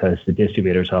know, because the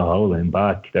distributors are holding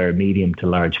back their medium to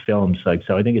large films. Like,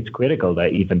 so I think it's critical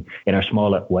that even in our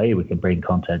smaller way, we can bring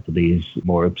content to these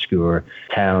more obscure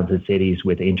towns and cities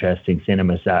with interesting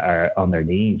cinemas that are on their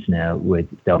knees now,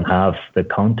 don't have the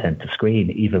content to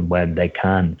screen, even when they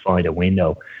can find a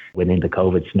window within the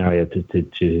COVID scenario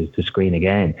to screen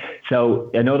again.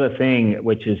 So another thing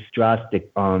which is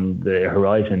drastic on the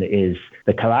horizon is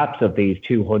the collapse of these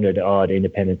 200 odd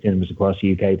independent cinemas across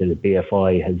the UK that the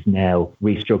BFI has now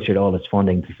restructured all its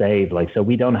funding to save. Like, so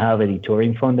we don't have any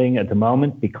touring funding at the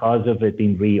moment because of it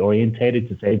being reorientated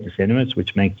to save the cinemas,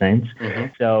 which makes sense.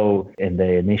 Mm-hmm. So in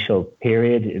the initial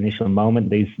moment,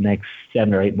 these next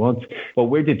 7 or 8 months, but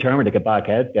we're determined to get back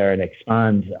out there and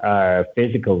expand our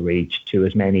physical reach to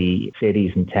as many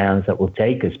cities and towns that will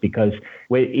take us, because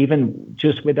even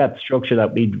just with that structure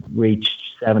that we'd reached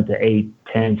 7 to 8,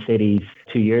 10 cities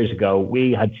 2 years ago,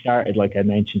 we had started, like I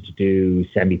mentioned, to do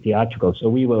semi-theatrical. So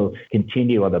we will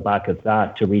continue on the back of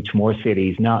that to reach more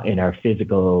cities, not in our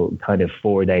physical kind of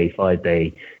 4-day,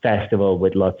 5-day festival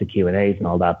with lots of Q&As and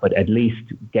all that, but at least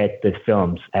get the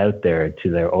films out there to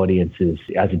their audiences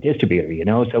as a distributor, you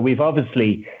know. So we've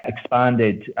obviously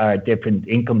expanded our different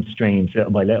income streams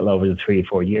by little over the 3 or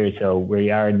 4 years. So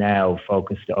we are now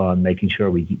focused on making sure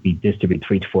we distribute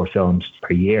 3 to 4 films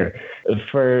per year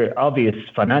for obvious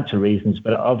financial reasons,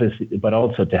 but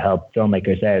also to help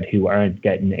filmmakers out who aren't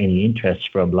getting any interest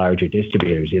from larger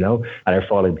distributors, you know, and are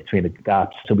falling between the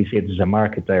gaps. So we see there's a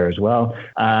market there as well.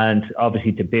 And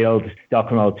obviously to build Doc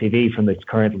and Roll TV from its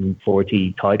current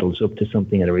 40 titles up to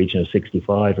something in the region of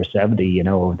 65 or 70, you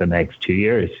know, over the next 2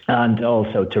 years. And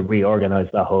also to reorganize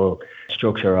the whole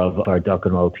structure of our Doc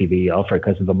and Roll TV offer,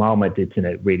 because at the moment it's in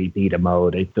a really beta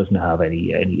mode. It doesn't have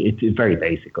any it's very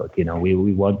basic, you know. We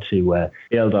want to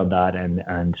build on that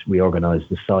and reorganize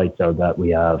the site so that we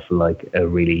have like a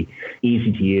really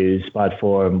easy to use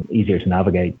platform, easier to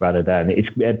navigate, rather than it's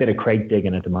a bit of crate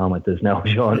digging at the moment. There's no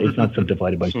Sean, it's not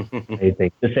subdivided by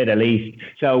anything, to say the least.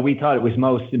 So we thought it was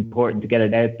most important to get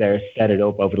it out there, set it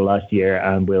up over the last year,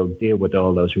 and we'll deal with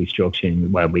all those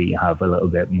restructuring when we have a little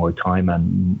bit more time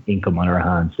and income on our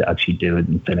hands to actually do it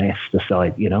and finesse the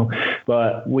site, you know.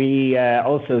 But we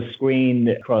also screen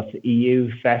across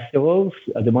EU festivals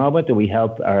at the moment, and we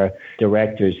help our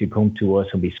directors who come to us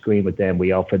and we screen with them.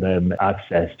 We offer them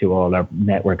access to all our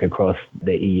network across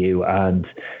the EU and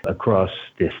across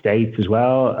the States as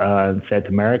well, and South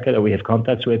America that we have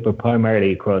contacts with, but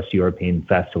primarily across European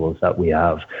festivals that we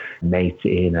have mates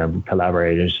in and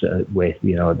collaborators with,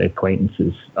 you know, the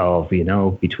acquaintances of, you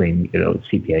know, between, you know,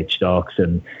 CPH Docs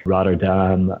and Rotterdam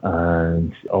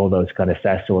and all those kind of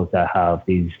festivals that have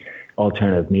these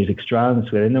alternative music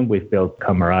strands within them. We've built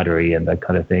camaraderie and that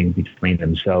kind of thing between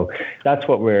them. So that's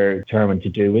what we're determined to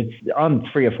do. It's on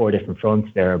 3 or 4 different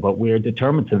fronts there, but we're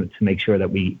determined to make sure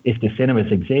that if the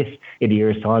cinemas exist in a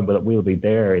year's time, but we'll be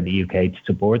there in the UK to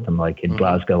support them, like in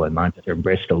Glasgow and Manchester and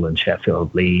Bristol and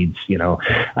Sheffield, Leeds, you know,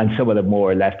 and some of the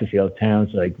more left of field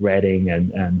towns like Reading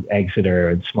and Exeter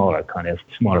and smaller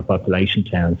population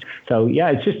towns. So yeah,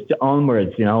 it's just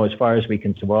onwards, you know, as far as we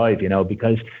can survive, you know,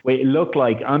 because we look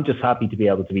like, I'm just happy to be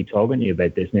able to be talking to you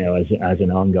about this now as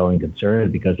an ongoing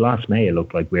concern, because last May it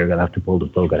looked like we were going to have to pull the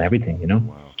plug on everything, you know.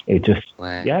 Wow. It just,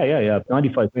 yeah.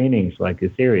 95 screenings, like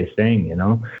a serious thing, you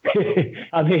know.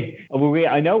 I mean,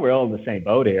 I know we're all in the same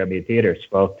boat here. I mean, theatre's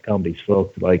fucked, comedy's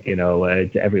fucked, like, you know,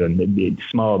 everyone, the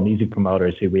small music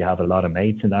promoters who we have a lot of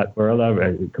mates in that world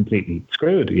are completely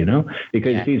screwed, you know,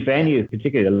 because these venues,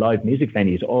 particularly the live music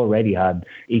venues, already had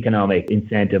economic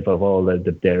incentive of all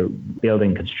the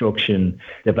building, construction,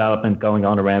 development going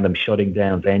on around them, shutting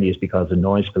down venues because of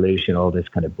noise pollution, all this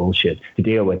kind of bullshit to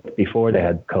deal with before they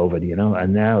had COVID, you know,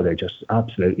 and now they're just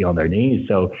absolutely on their knees.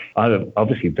 So I'm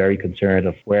obviously very concerned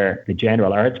of where the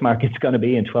general arts market's going to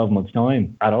be in 12 months'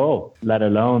 time at all, let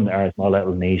alone our small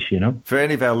little niche, you know. For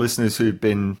any of our listeners who've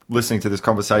been listening to this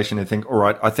conversation and think, all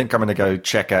right, I think I'm going to go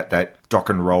check out that Doc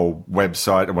and Roll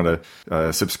website, I want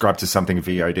to subscribe to something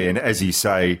VOD. And as you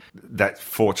say,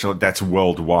 that's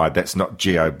worldwide. That's not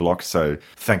geo-blocked. So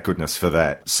thank goodness for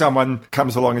that. Someone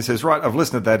comes along and says, right, I've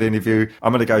listened to that interview.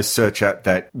 I'm going to go search out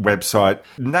that website.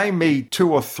 Name me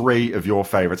 2 or 3 of your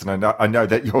favorites. And I know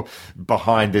that you're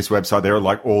behind this website. They're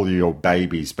like all your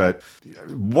babies. But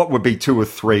what would be 2 or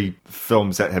 3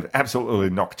 films that have absolutely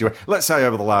knocked you out? Let's say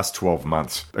over the last 12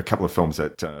 months, a couple of films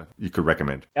that you could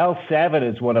recommend.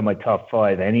 L7 is one of my top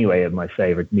 5 anyway of my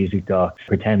favorite music docs.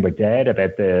 Pretend We're Dead,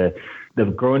 about the the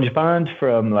grunge band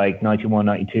from like 91,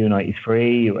 92,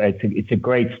 93. It's a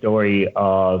great story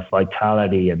of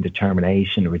vitality and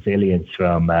determination, resilience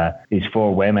from these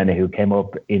four women who came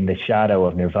up in the shadow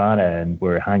of Nirvana and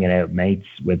were hanging out mates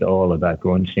with all of that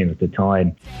grunge scene at the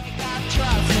time.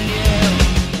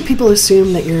 People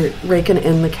assume that you're raking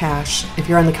in the cash if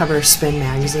you're on the cover of Spin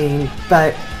magazine,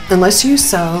 but unless you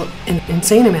sell an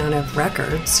insane amount of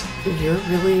records, you're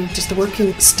really just a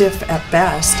working stiff at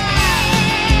best.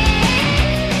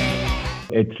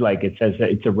 It's like it says,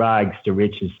 it's a rags to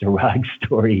riches to rags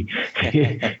story. But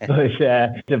it's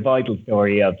a vital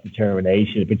story of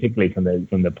determination, particularly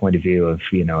from the point of view of,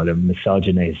 you know, the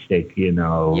misogynistic, you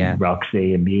know, rock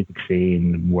scene, music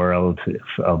scene, world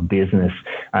of business,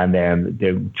 and then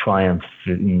the triumph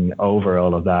over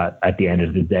all of that at the end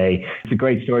of the day. It's a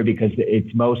great story because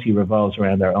it mostly revolves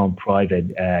around their own private,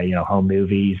 you know, home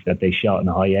movies that they shot in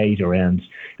high 8 around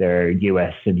their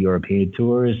US and European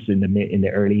tours in the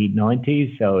early 90s.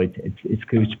 So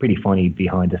it's pretty funny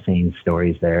behind the scenes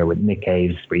stories there, with Nick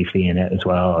Cave's briefly in it as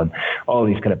well, and all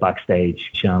these kind of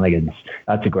backstage shenanigans.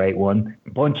 That's a great one.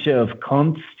 Bunch of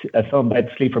Cunts, a film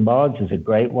about sleeper mods, is a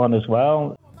great one as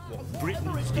well.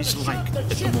 Britain is like the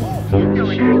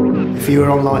If you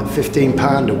were on like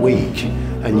 £15 a week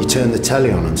and you turn the telly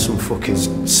on and some fucker's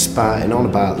spouting on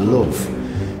about love,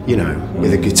 you know,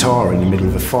 with a guitar in the middle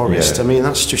of a forest, I mean,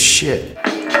 that's just shit.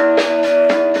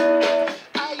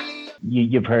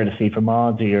 You've heard of Sleeper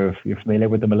Mods, or you're familiar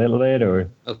with them a little bit, or?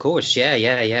 Of course, yeah.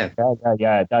 Yeah,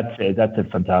 that's a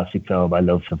fantastic film. I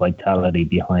love the vitality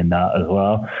behind that as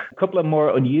well. A couple of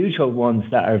more unusual ones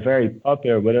that are very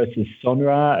popular with us is Sun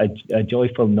Ra, a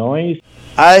Joyful Noise.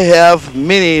 I have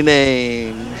many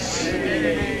names.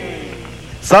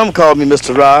 Some call me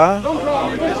Mr. Ra.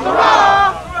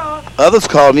 Others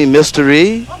call me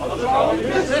Mystery.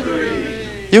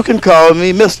 You can call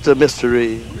me Mr.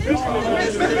 Mystery.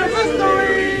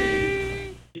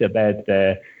 About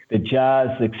the jazz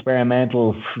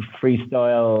experimental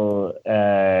freestyle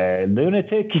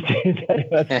lunatic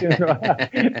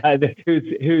and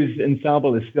whose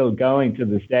ensemble is still going to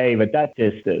this day, but that's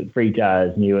just free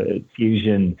jazz, new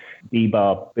fusion,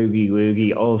 bebop, boogie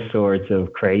woogie, all sorts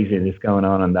of craziness going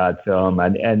on in that film,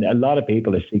 and a lot of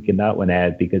people are seeking that one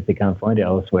out because they can't find it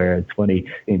elsewhere. It's funny,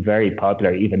 it's very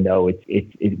popular, even though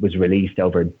it was released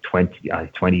over 20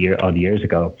 odd years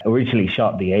ago. Originally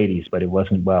shot in the 80s, but it was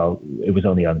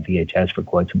only on VHS for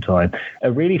quite some time.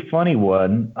 A really funny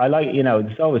one, I like, you know,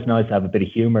 it's always nice to have a bit of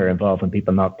humor involved when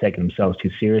people not taking themselves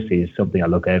too seriously, is something I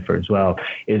look out for as well,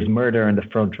 is Murder in the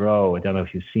Front Row. I don't know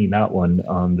if you've seen that one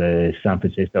on the San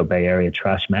Francisco Bay Area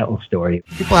trash metal story.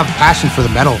 People have a passion for the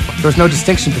metal. There's no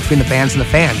distinction between the bands and the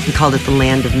fans. We called it the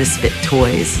land of misfit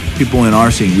toys. People in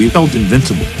our scene, we felt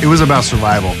invincible. It was about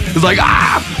survival. It was like,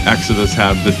 Exodus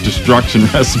had the destruction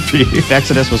recipe. If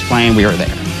Exodus was playing, we were there.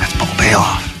 That's Paul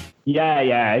Bailoff.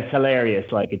 Yeah, it's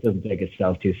hilarious. Like, it doesn't take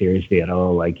itself too seriously at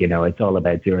all. Like, you know, it's all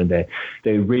about doing the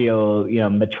real, you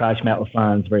know, trash metal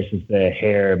fans versus the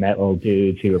hair metal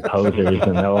dudes who are posers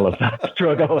and all of that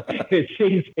struggle. It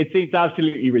seems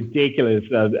absolutely ridiculous,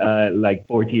 like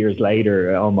 40 years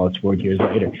later, almost 40 years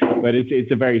later. But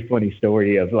it's a very funny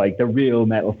story of like the real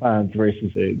metal fans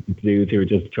versus the dudes who are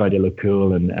just trying to look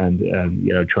cool and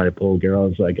you know, trying to pull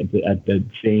girls like at the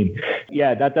scene.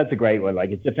 Yeah, that's a great one. Like,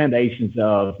 it's the foundations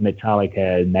of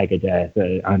Metallica,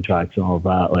 Megadeth, Anthrax, and all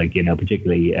that, like, you know,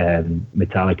 particularly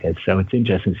Metallica. So it's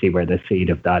interesting to see where the seed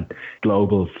of that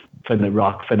global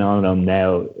rock phenomenon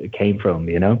now came from,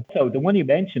 you know. So the one you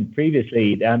mentioned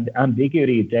previously, the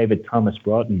Ambiguity of David Thomas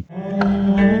Broughton.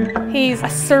 He's a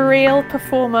surreal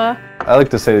performer. I like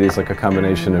to say that he's like a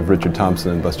combination of Richard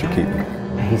Thompson and Buster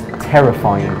Keaton. He's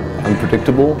terrifying,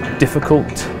 unpredictable,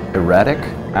 difficult, erratic,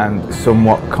 and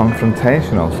somewhat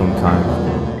confrontational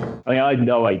sometimes. I mean, I had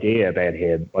no idea about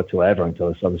him whatsoever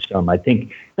until I saw this film. I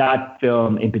think that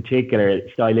film in particular,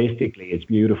 stylistically, is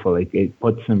beautiful. It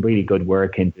puts some really good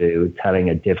work into telling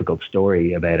a difficult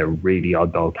story about a really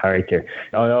oddball character.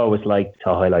 I always like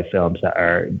to highlight films that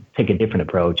take a different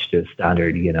approach to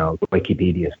standard, you know,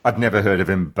 Wikipedia. I'd never heard of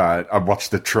him, but I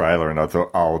watched the trailer and I thought,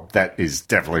 oh, that is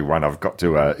definitely one I've got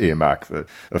to earmark for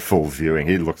a full viewing.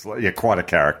 He looks like quite a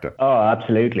character. Oh,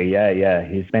 absolutely, yeah.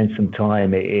 He spent some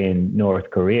time in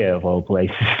North Korea, of all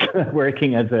places,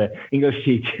 working as an English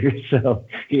teacher. So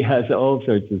he has all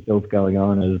sorts of stuff going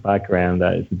on in his background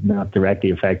that is not directly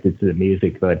affected to the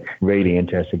music, but really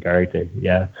interesting character.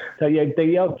 Yeah. So yeah,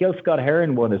 the Gil Scott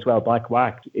Heron one as well, Black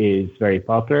Wax, is very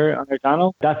popular on our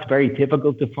channel. That's very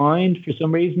difficult to find for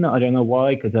some reason. I don't know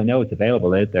why, because I know it's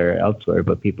available out there elsewhere,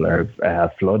 but people are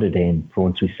flooded in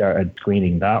once we started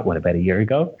screening that one about a year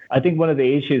ago. I think one of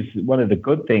the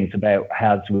good things about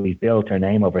how we built our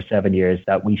name over 7 years,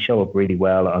 that we show up really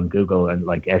well on Google and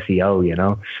like SEO, you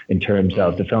know, in terms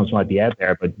of the films might be out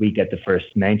there, but we get the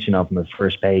first mention of them on the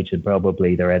first page, and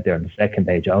probably they're out there on the second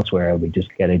page elsewhere. We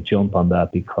just get a jump on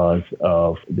that because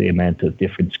of the amount of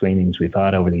different screenings we've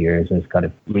had over the years. It's kind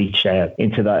of reached out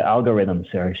into the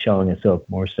algorithms are showing us up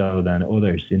more so than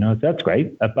others, you know. So that's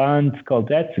great. A band called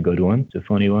Death's a good one. It's a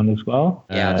funny one as well.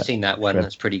 Yeah, I've seen that one.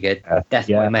 That's pretty good. Death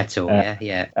by Metal.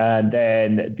 Yeah. And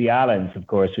then the Allens, of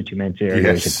course, which you mentioned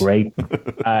earlier, is a great.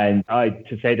 And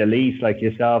to say the least, like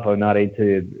yourself, I'm not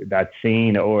into that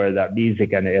scene or that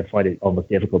music, and I find it almost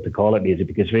difficult to call it music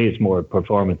because really it's more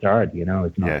performance art, you know.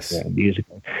 It's not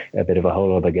musical. A bit of a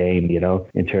whole other game, you know,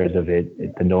 in terms of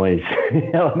it, the noise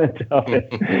element of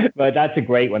it. But that's a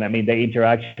great one. I mean, the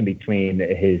interaction between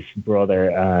his brother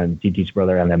and Gigi's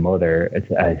brother and their mother,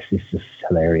 it's just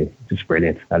hilarious. It's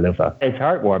brilliant. I love that. It's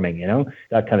heartwarming, you know,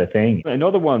 that kind of thing.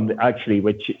 Another one, actually,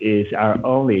 which is our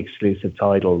only exclusive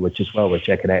title, which is well worth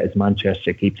checking out, is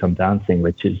Manchester Keeps on Dancing,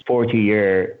 which is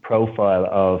 40-year profile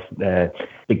of the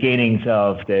beginnings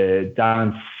of the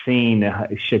dance scene,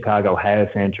 Chicago house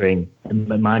entering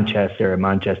Manchester, and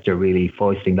Manchester really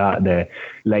foisting that in the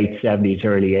late 70s,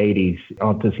 early 80s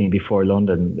onto the scene before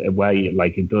London,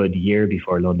 like a good year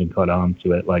before London caught on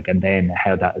to it, like, and then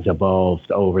how that has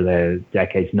evolved over the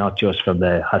decades, not just from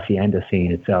the hacienda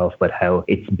scene itself, but how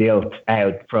it's built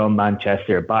out from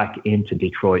Manchester back into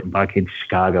Detroit and back into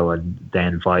Chicago and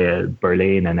then via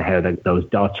Berlin, and how those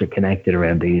dots are connected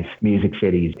around these music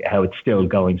cities, how it's still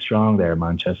going strong there in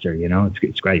Manchester, you know.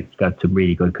 It's great. It's got some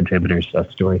really good contributors to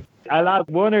that story. I'll add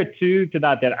one or two to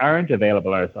that aren't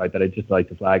available on our site that I'd just like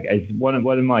to flag. As one of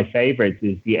my favourites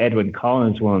is the Edwyn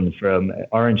Collins one from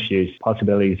Orange Juice,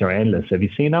 Possibilities Are Endless. Have you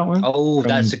seen that one? Oh,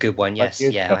 that's a good one. Yes,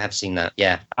 yeah, I have seen that.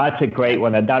 Yeah. That's a great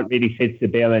one, and that really fits the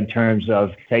bill in terms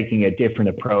of taking a different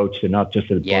approach and not just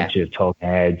a bunch of talking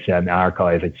heads and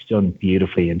archive. It's done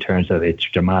beautifully in terms of its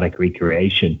dramatic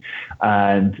recreation.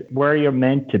 And Where You're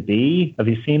Meant to Be, have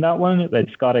you seen that one?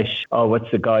 That Scottish, what's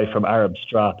the guy from Arab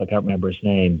Strap? I can't remember his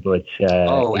name, but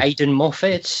Aidan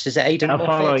Moffat. Is it Aidan Moffat?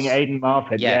 Following Aidan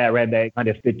Moffat, around the kind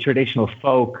of the traditional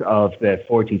folk of the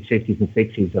 40s, 50s, and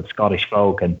 60s of Scottish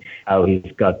folk, and how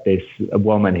he's got this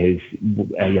woman who's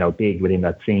big within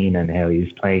that scene, and how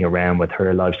he's playing around with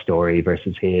her life story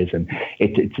versus his, and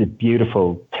it's a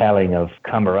beautiful telling of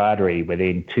camaraderie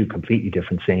within two completely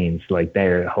different scenes, like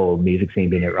their whole music scene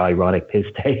being an ironic piss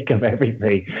take of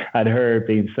everything, and her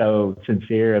being so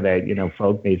sincere about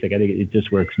folk music. I think it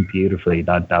just works beautifully,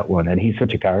 that one, and he's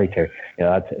such a character.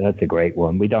 That's a great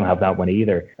one. We don't have that one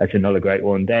either. That's another great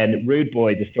one. Then Rude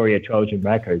Boy, The Story of Trojan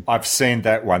Records. I've seen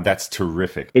that one. That's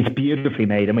terrific. It's beautifully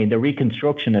made. I mean, the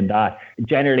reconstruction in that,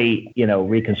 generally,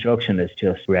 reconstruction is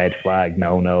just red flag.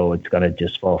 No, it's going to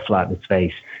just fall flat in its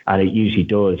face. And it usually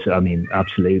does. I mean,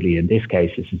 absolutely. In this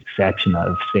case, it's an exception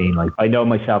I've seen. Like, I know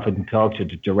myself, I can talk to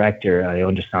the director. I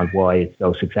understand why it's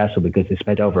so successful, because they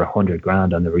spent over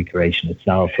 $100,000 on the recreation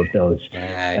itself of those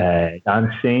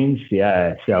dance scenes.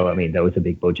 Yeah. So, I mean, that was a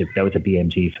big budget. That was a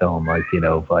BMG film, like,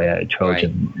 via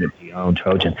Trojan, the own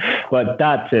Trojan. But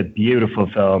that's a beautiful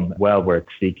film, well worth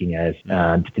seeking out.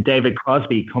 And David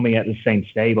Crosby coming out of the same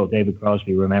stable. David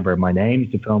Crosby, Remember My Name,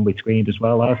 is the film we screened as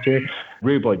well last year.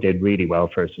 Rude Boy did really well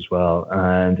for us as well,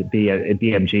 and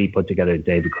BMG put together a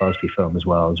David Crosby film as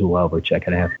well worth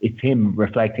checking out. It's him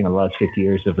reflecting on the last 50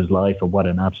 years of his life and what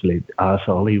an absolute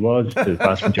asshole he was to the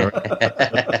vast majority.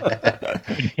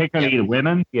 particularly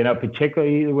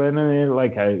the women,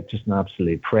 like just an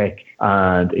absolute prick.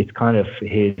 And it's kind of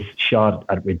his shot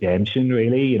at redemption,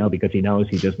 really, because he knows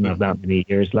he doesn't have that many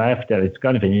years left. And it's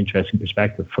kind of an interesting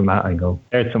perspective from that angle.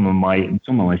 They're some of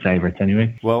my favourites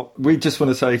anyway. Well, we just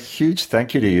want to say a huge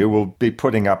thank you to you. We'll be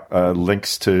putting up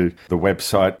links to the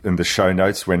website in the show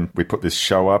notes when we put this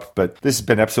show up. But this has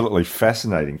been absolutely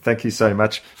fascinating. Thank you so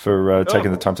much for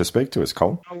taking the time to speak to us,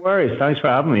 Colin. No worries. Thanks for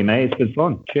having me, mate. It's been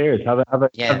fun. Cheers. Have a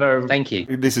Thank you.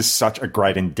 This is such a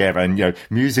great endeavour, and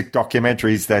music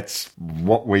documentaries, that's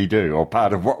what we do, or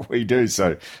part of what we do.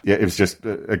 So yeah, it was just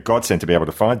a godsend to be able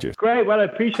to find you. Great. Well, I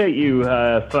appreciate you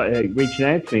reaching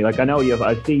out to me. Like, I know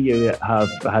I see you have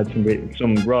had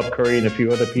some Rob Curry and a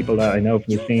few other people that I know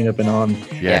from the scene have been on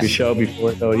your show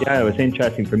before. So yeah, it was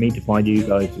interesting for me to find you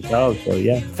guys as well. So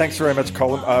yeah. Thanks very much,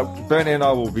 Colin. Bernie and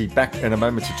I will be back in a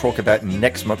moment to talk about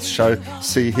next month's show,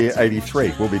 See Here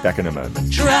 83. We'll be back in a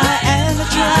moment. Try and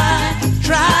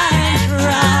try.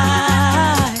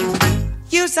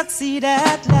 You succeed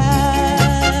at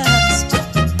last. Yeah.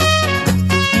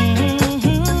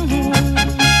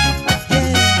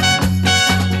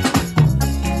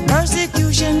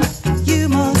 Persecution you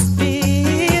must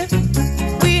fear.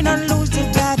 We don't lose the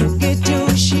battle, get your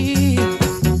shield.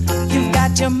 You've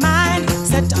got your mind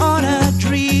set on a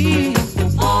dream.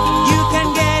 You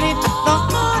can get it, the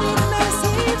heart it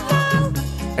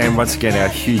may seem. And once again, our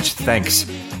huge thanks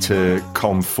to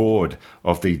Colin Ford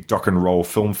of the Dock and Roll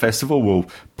Film Festival. We'll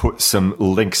put some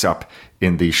links up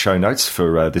in the show notes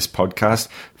for this podcast.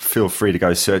 Feel free to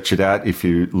go search it out if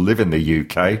you live in the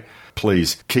UK.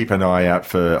 Please keep an eye out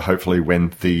for hopefully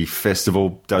when the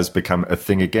festival does become a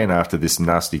thing again after this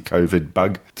nasty COVID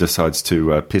bug decides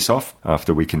to piss off,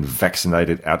 after we can vaccinate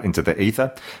it out into the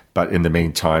ether. But in the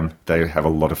meantime, they have a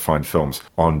lot of fine films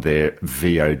on their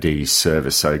VOD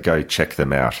service, so go check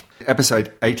them out.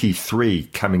 Episode 83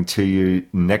 coming to you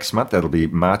next month. That'll be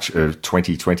March of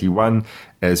 2021.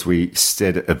 As we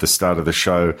said at the start of the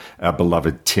show, our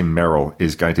beloved Tim Merrill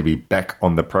is going to be back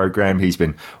on the program. He's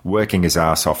been working his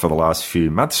ass off for the last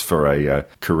few months for a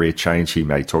career change. He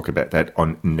may talk about that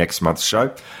on next month's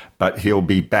show, but he'll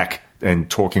be back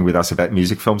and talking with us about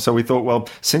music films. So we thought, well,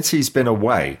 since he's been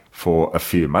away for a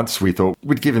few months, we thought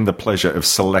we'd give him the pleasure of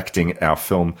selecting our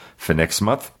film for next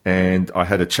month. And I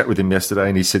had a chat with him yesterday,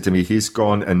 and he said to me he's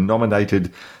gone and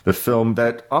nominated the film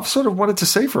that I've sort of wanted to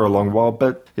see for a long while,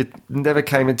 but it never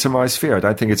came into my sphere. I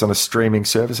don't think it's on a streaming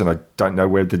service, and I don't know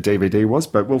where the DVD was,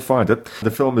 but we'll find it. The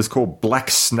film is called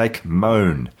Black Snake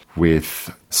Moan,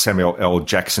 with Samuel L.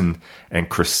 Jackson and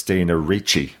Christina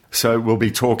Ricci. So we'll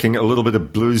be talking a little bit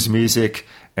of blues music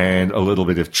and a little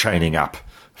bit of chaining up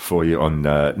for you on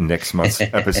next month's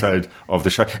episode of the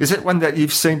show. Is it one that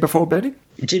you've seen before, Bernie?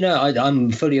 Do you know, I'm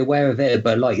fully aware of it,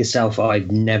 but like yourself, I've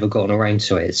never gotten around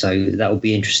to it. So that will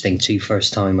be interesting. 2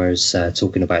 first-timers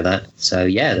talking about that. So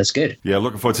yeah, that's good. Yeah,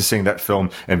 looking forward to seeing that film,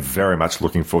 and very much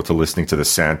looking forward to listening to the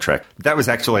soundtrack. That was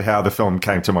actually how the film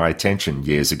came to my attention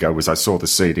years ago, was I saw the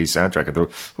CD soundtrack. I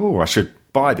thought, oh, I should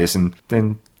buy this, and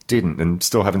then didn't, and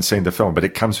still haven't seen the film, but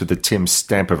it comes with the Tim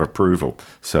stamp of approval.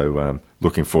 So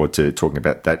looking forward to talking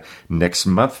about that next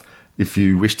month. If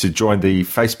you wish to join the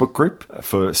Facebook group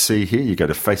for See Here, you go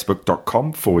to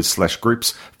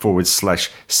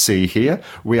facebook.com/groups/See Here.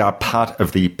 We are part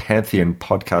of the Pantheon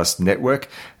Podcast Network.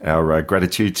 Our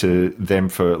gratitude to them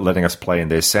for letting us play in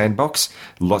their sandbox.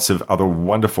 Lots of other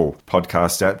wonderful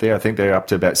podcasts out there. I think they're up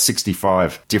to about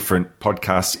 65 different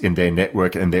podcasts in their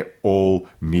network, and they're all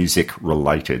music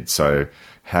related. So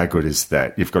how good is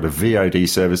that? You've got a VOD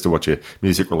service to watch your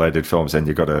music-related films, and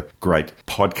you've got a great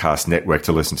podcast network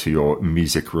to listen to your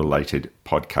music-related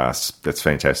podcasts. That's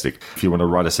fantastic. If you want to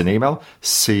write us an email,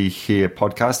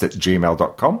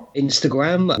 seeherepodcast@gmail.com.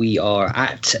 Instagram, we are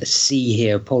at See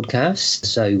Here Podcast.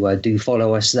 So do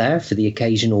follow us there for the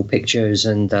occasional pictures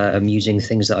and amusing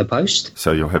things that I post.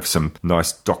 So you'll have some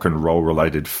nice Dock and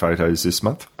Roll-related photos this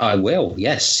month? I will,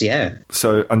 yes, yeah.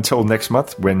 So until next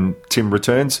month, when Tim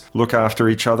returns, look after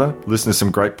each other, listen to some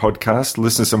great podcasts,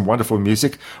 listen to some wonderful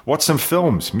music, watch some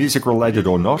films, music related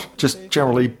or not. Just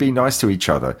generally be nice to each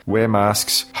other. Wear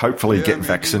masks, hopefully get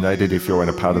vaccinated if you're in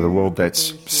a part of the world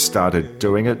that's started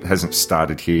doing it. Hasn't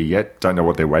started here yet. Don't know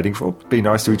what they're waiting for. Be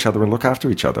nice to each other and look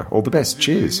after each other. All the best.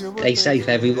 Cheers. Stay safe,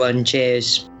 everyone.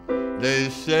 Cheers. They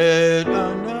said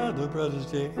another brother's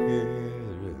dead.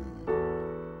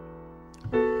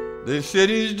 They said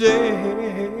he's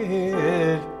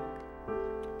dead,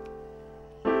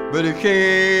 but he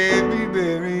can't be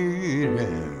buried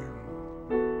now.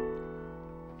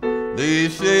 They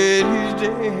said he's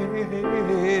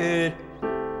dead,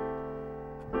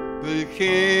 but he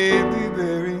can't be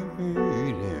buried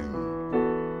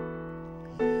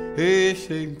now. Hey,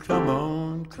 say, come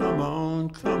on, come on,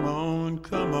 come on,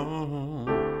 come on.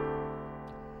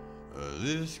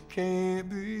 This can't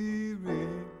be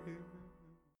real.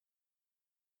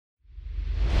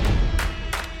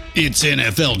 It's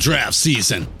NFL draft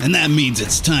season, and that means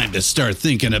it's time to start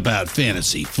thinking about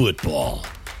fantasy football.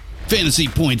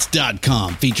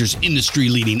 FantasyPoints.com features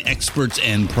industry-leading experts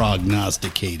and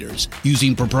prognosticators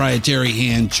using proprietary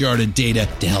hand-charted data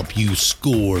to help you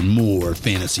score more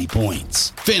fantasy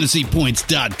points.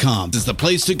 FantasyPoints.com is the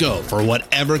place to go for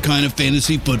whatever kind of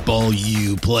fantasy football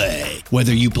you play.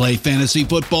 Whether you play fantasy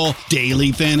football,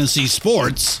 daily fantasy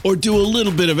sports, or do a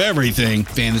little bit of everything,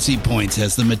 Fantasy Points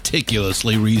has the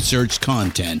meticulously researched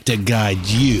content to guide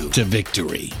you to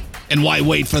victory. And why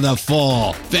wait for the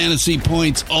fall? Fantasy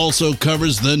Points also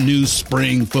covers the new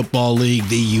spring football league,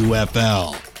 the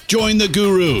UFL. Join the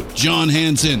guru, John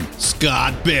Hansen,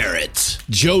 Scott Barrett,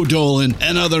 Joe Dolan,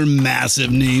 and other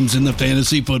massive names in the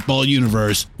fantasy football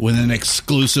universe with an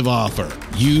exclusive offer.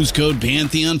 Use code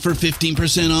Pantheon for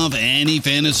 15% off any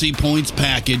Fantasy Points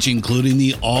package, including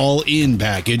the all-in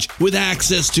package, with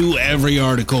access to every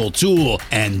article, tool,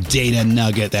 and data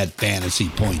nugget that Fantasy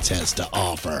Points has to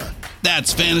offer.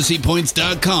 That's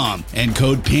FantasyPoints.com and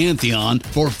code Pantheon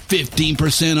for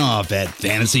 15% off at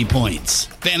Fantasy Points.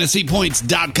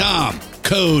 FantasyPoints.com,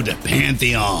 code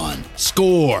Pantheon.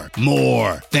 Score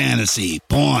more fantasy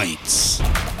points.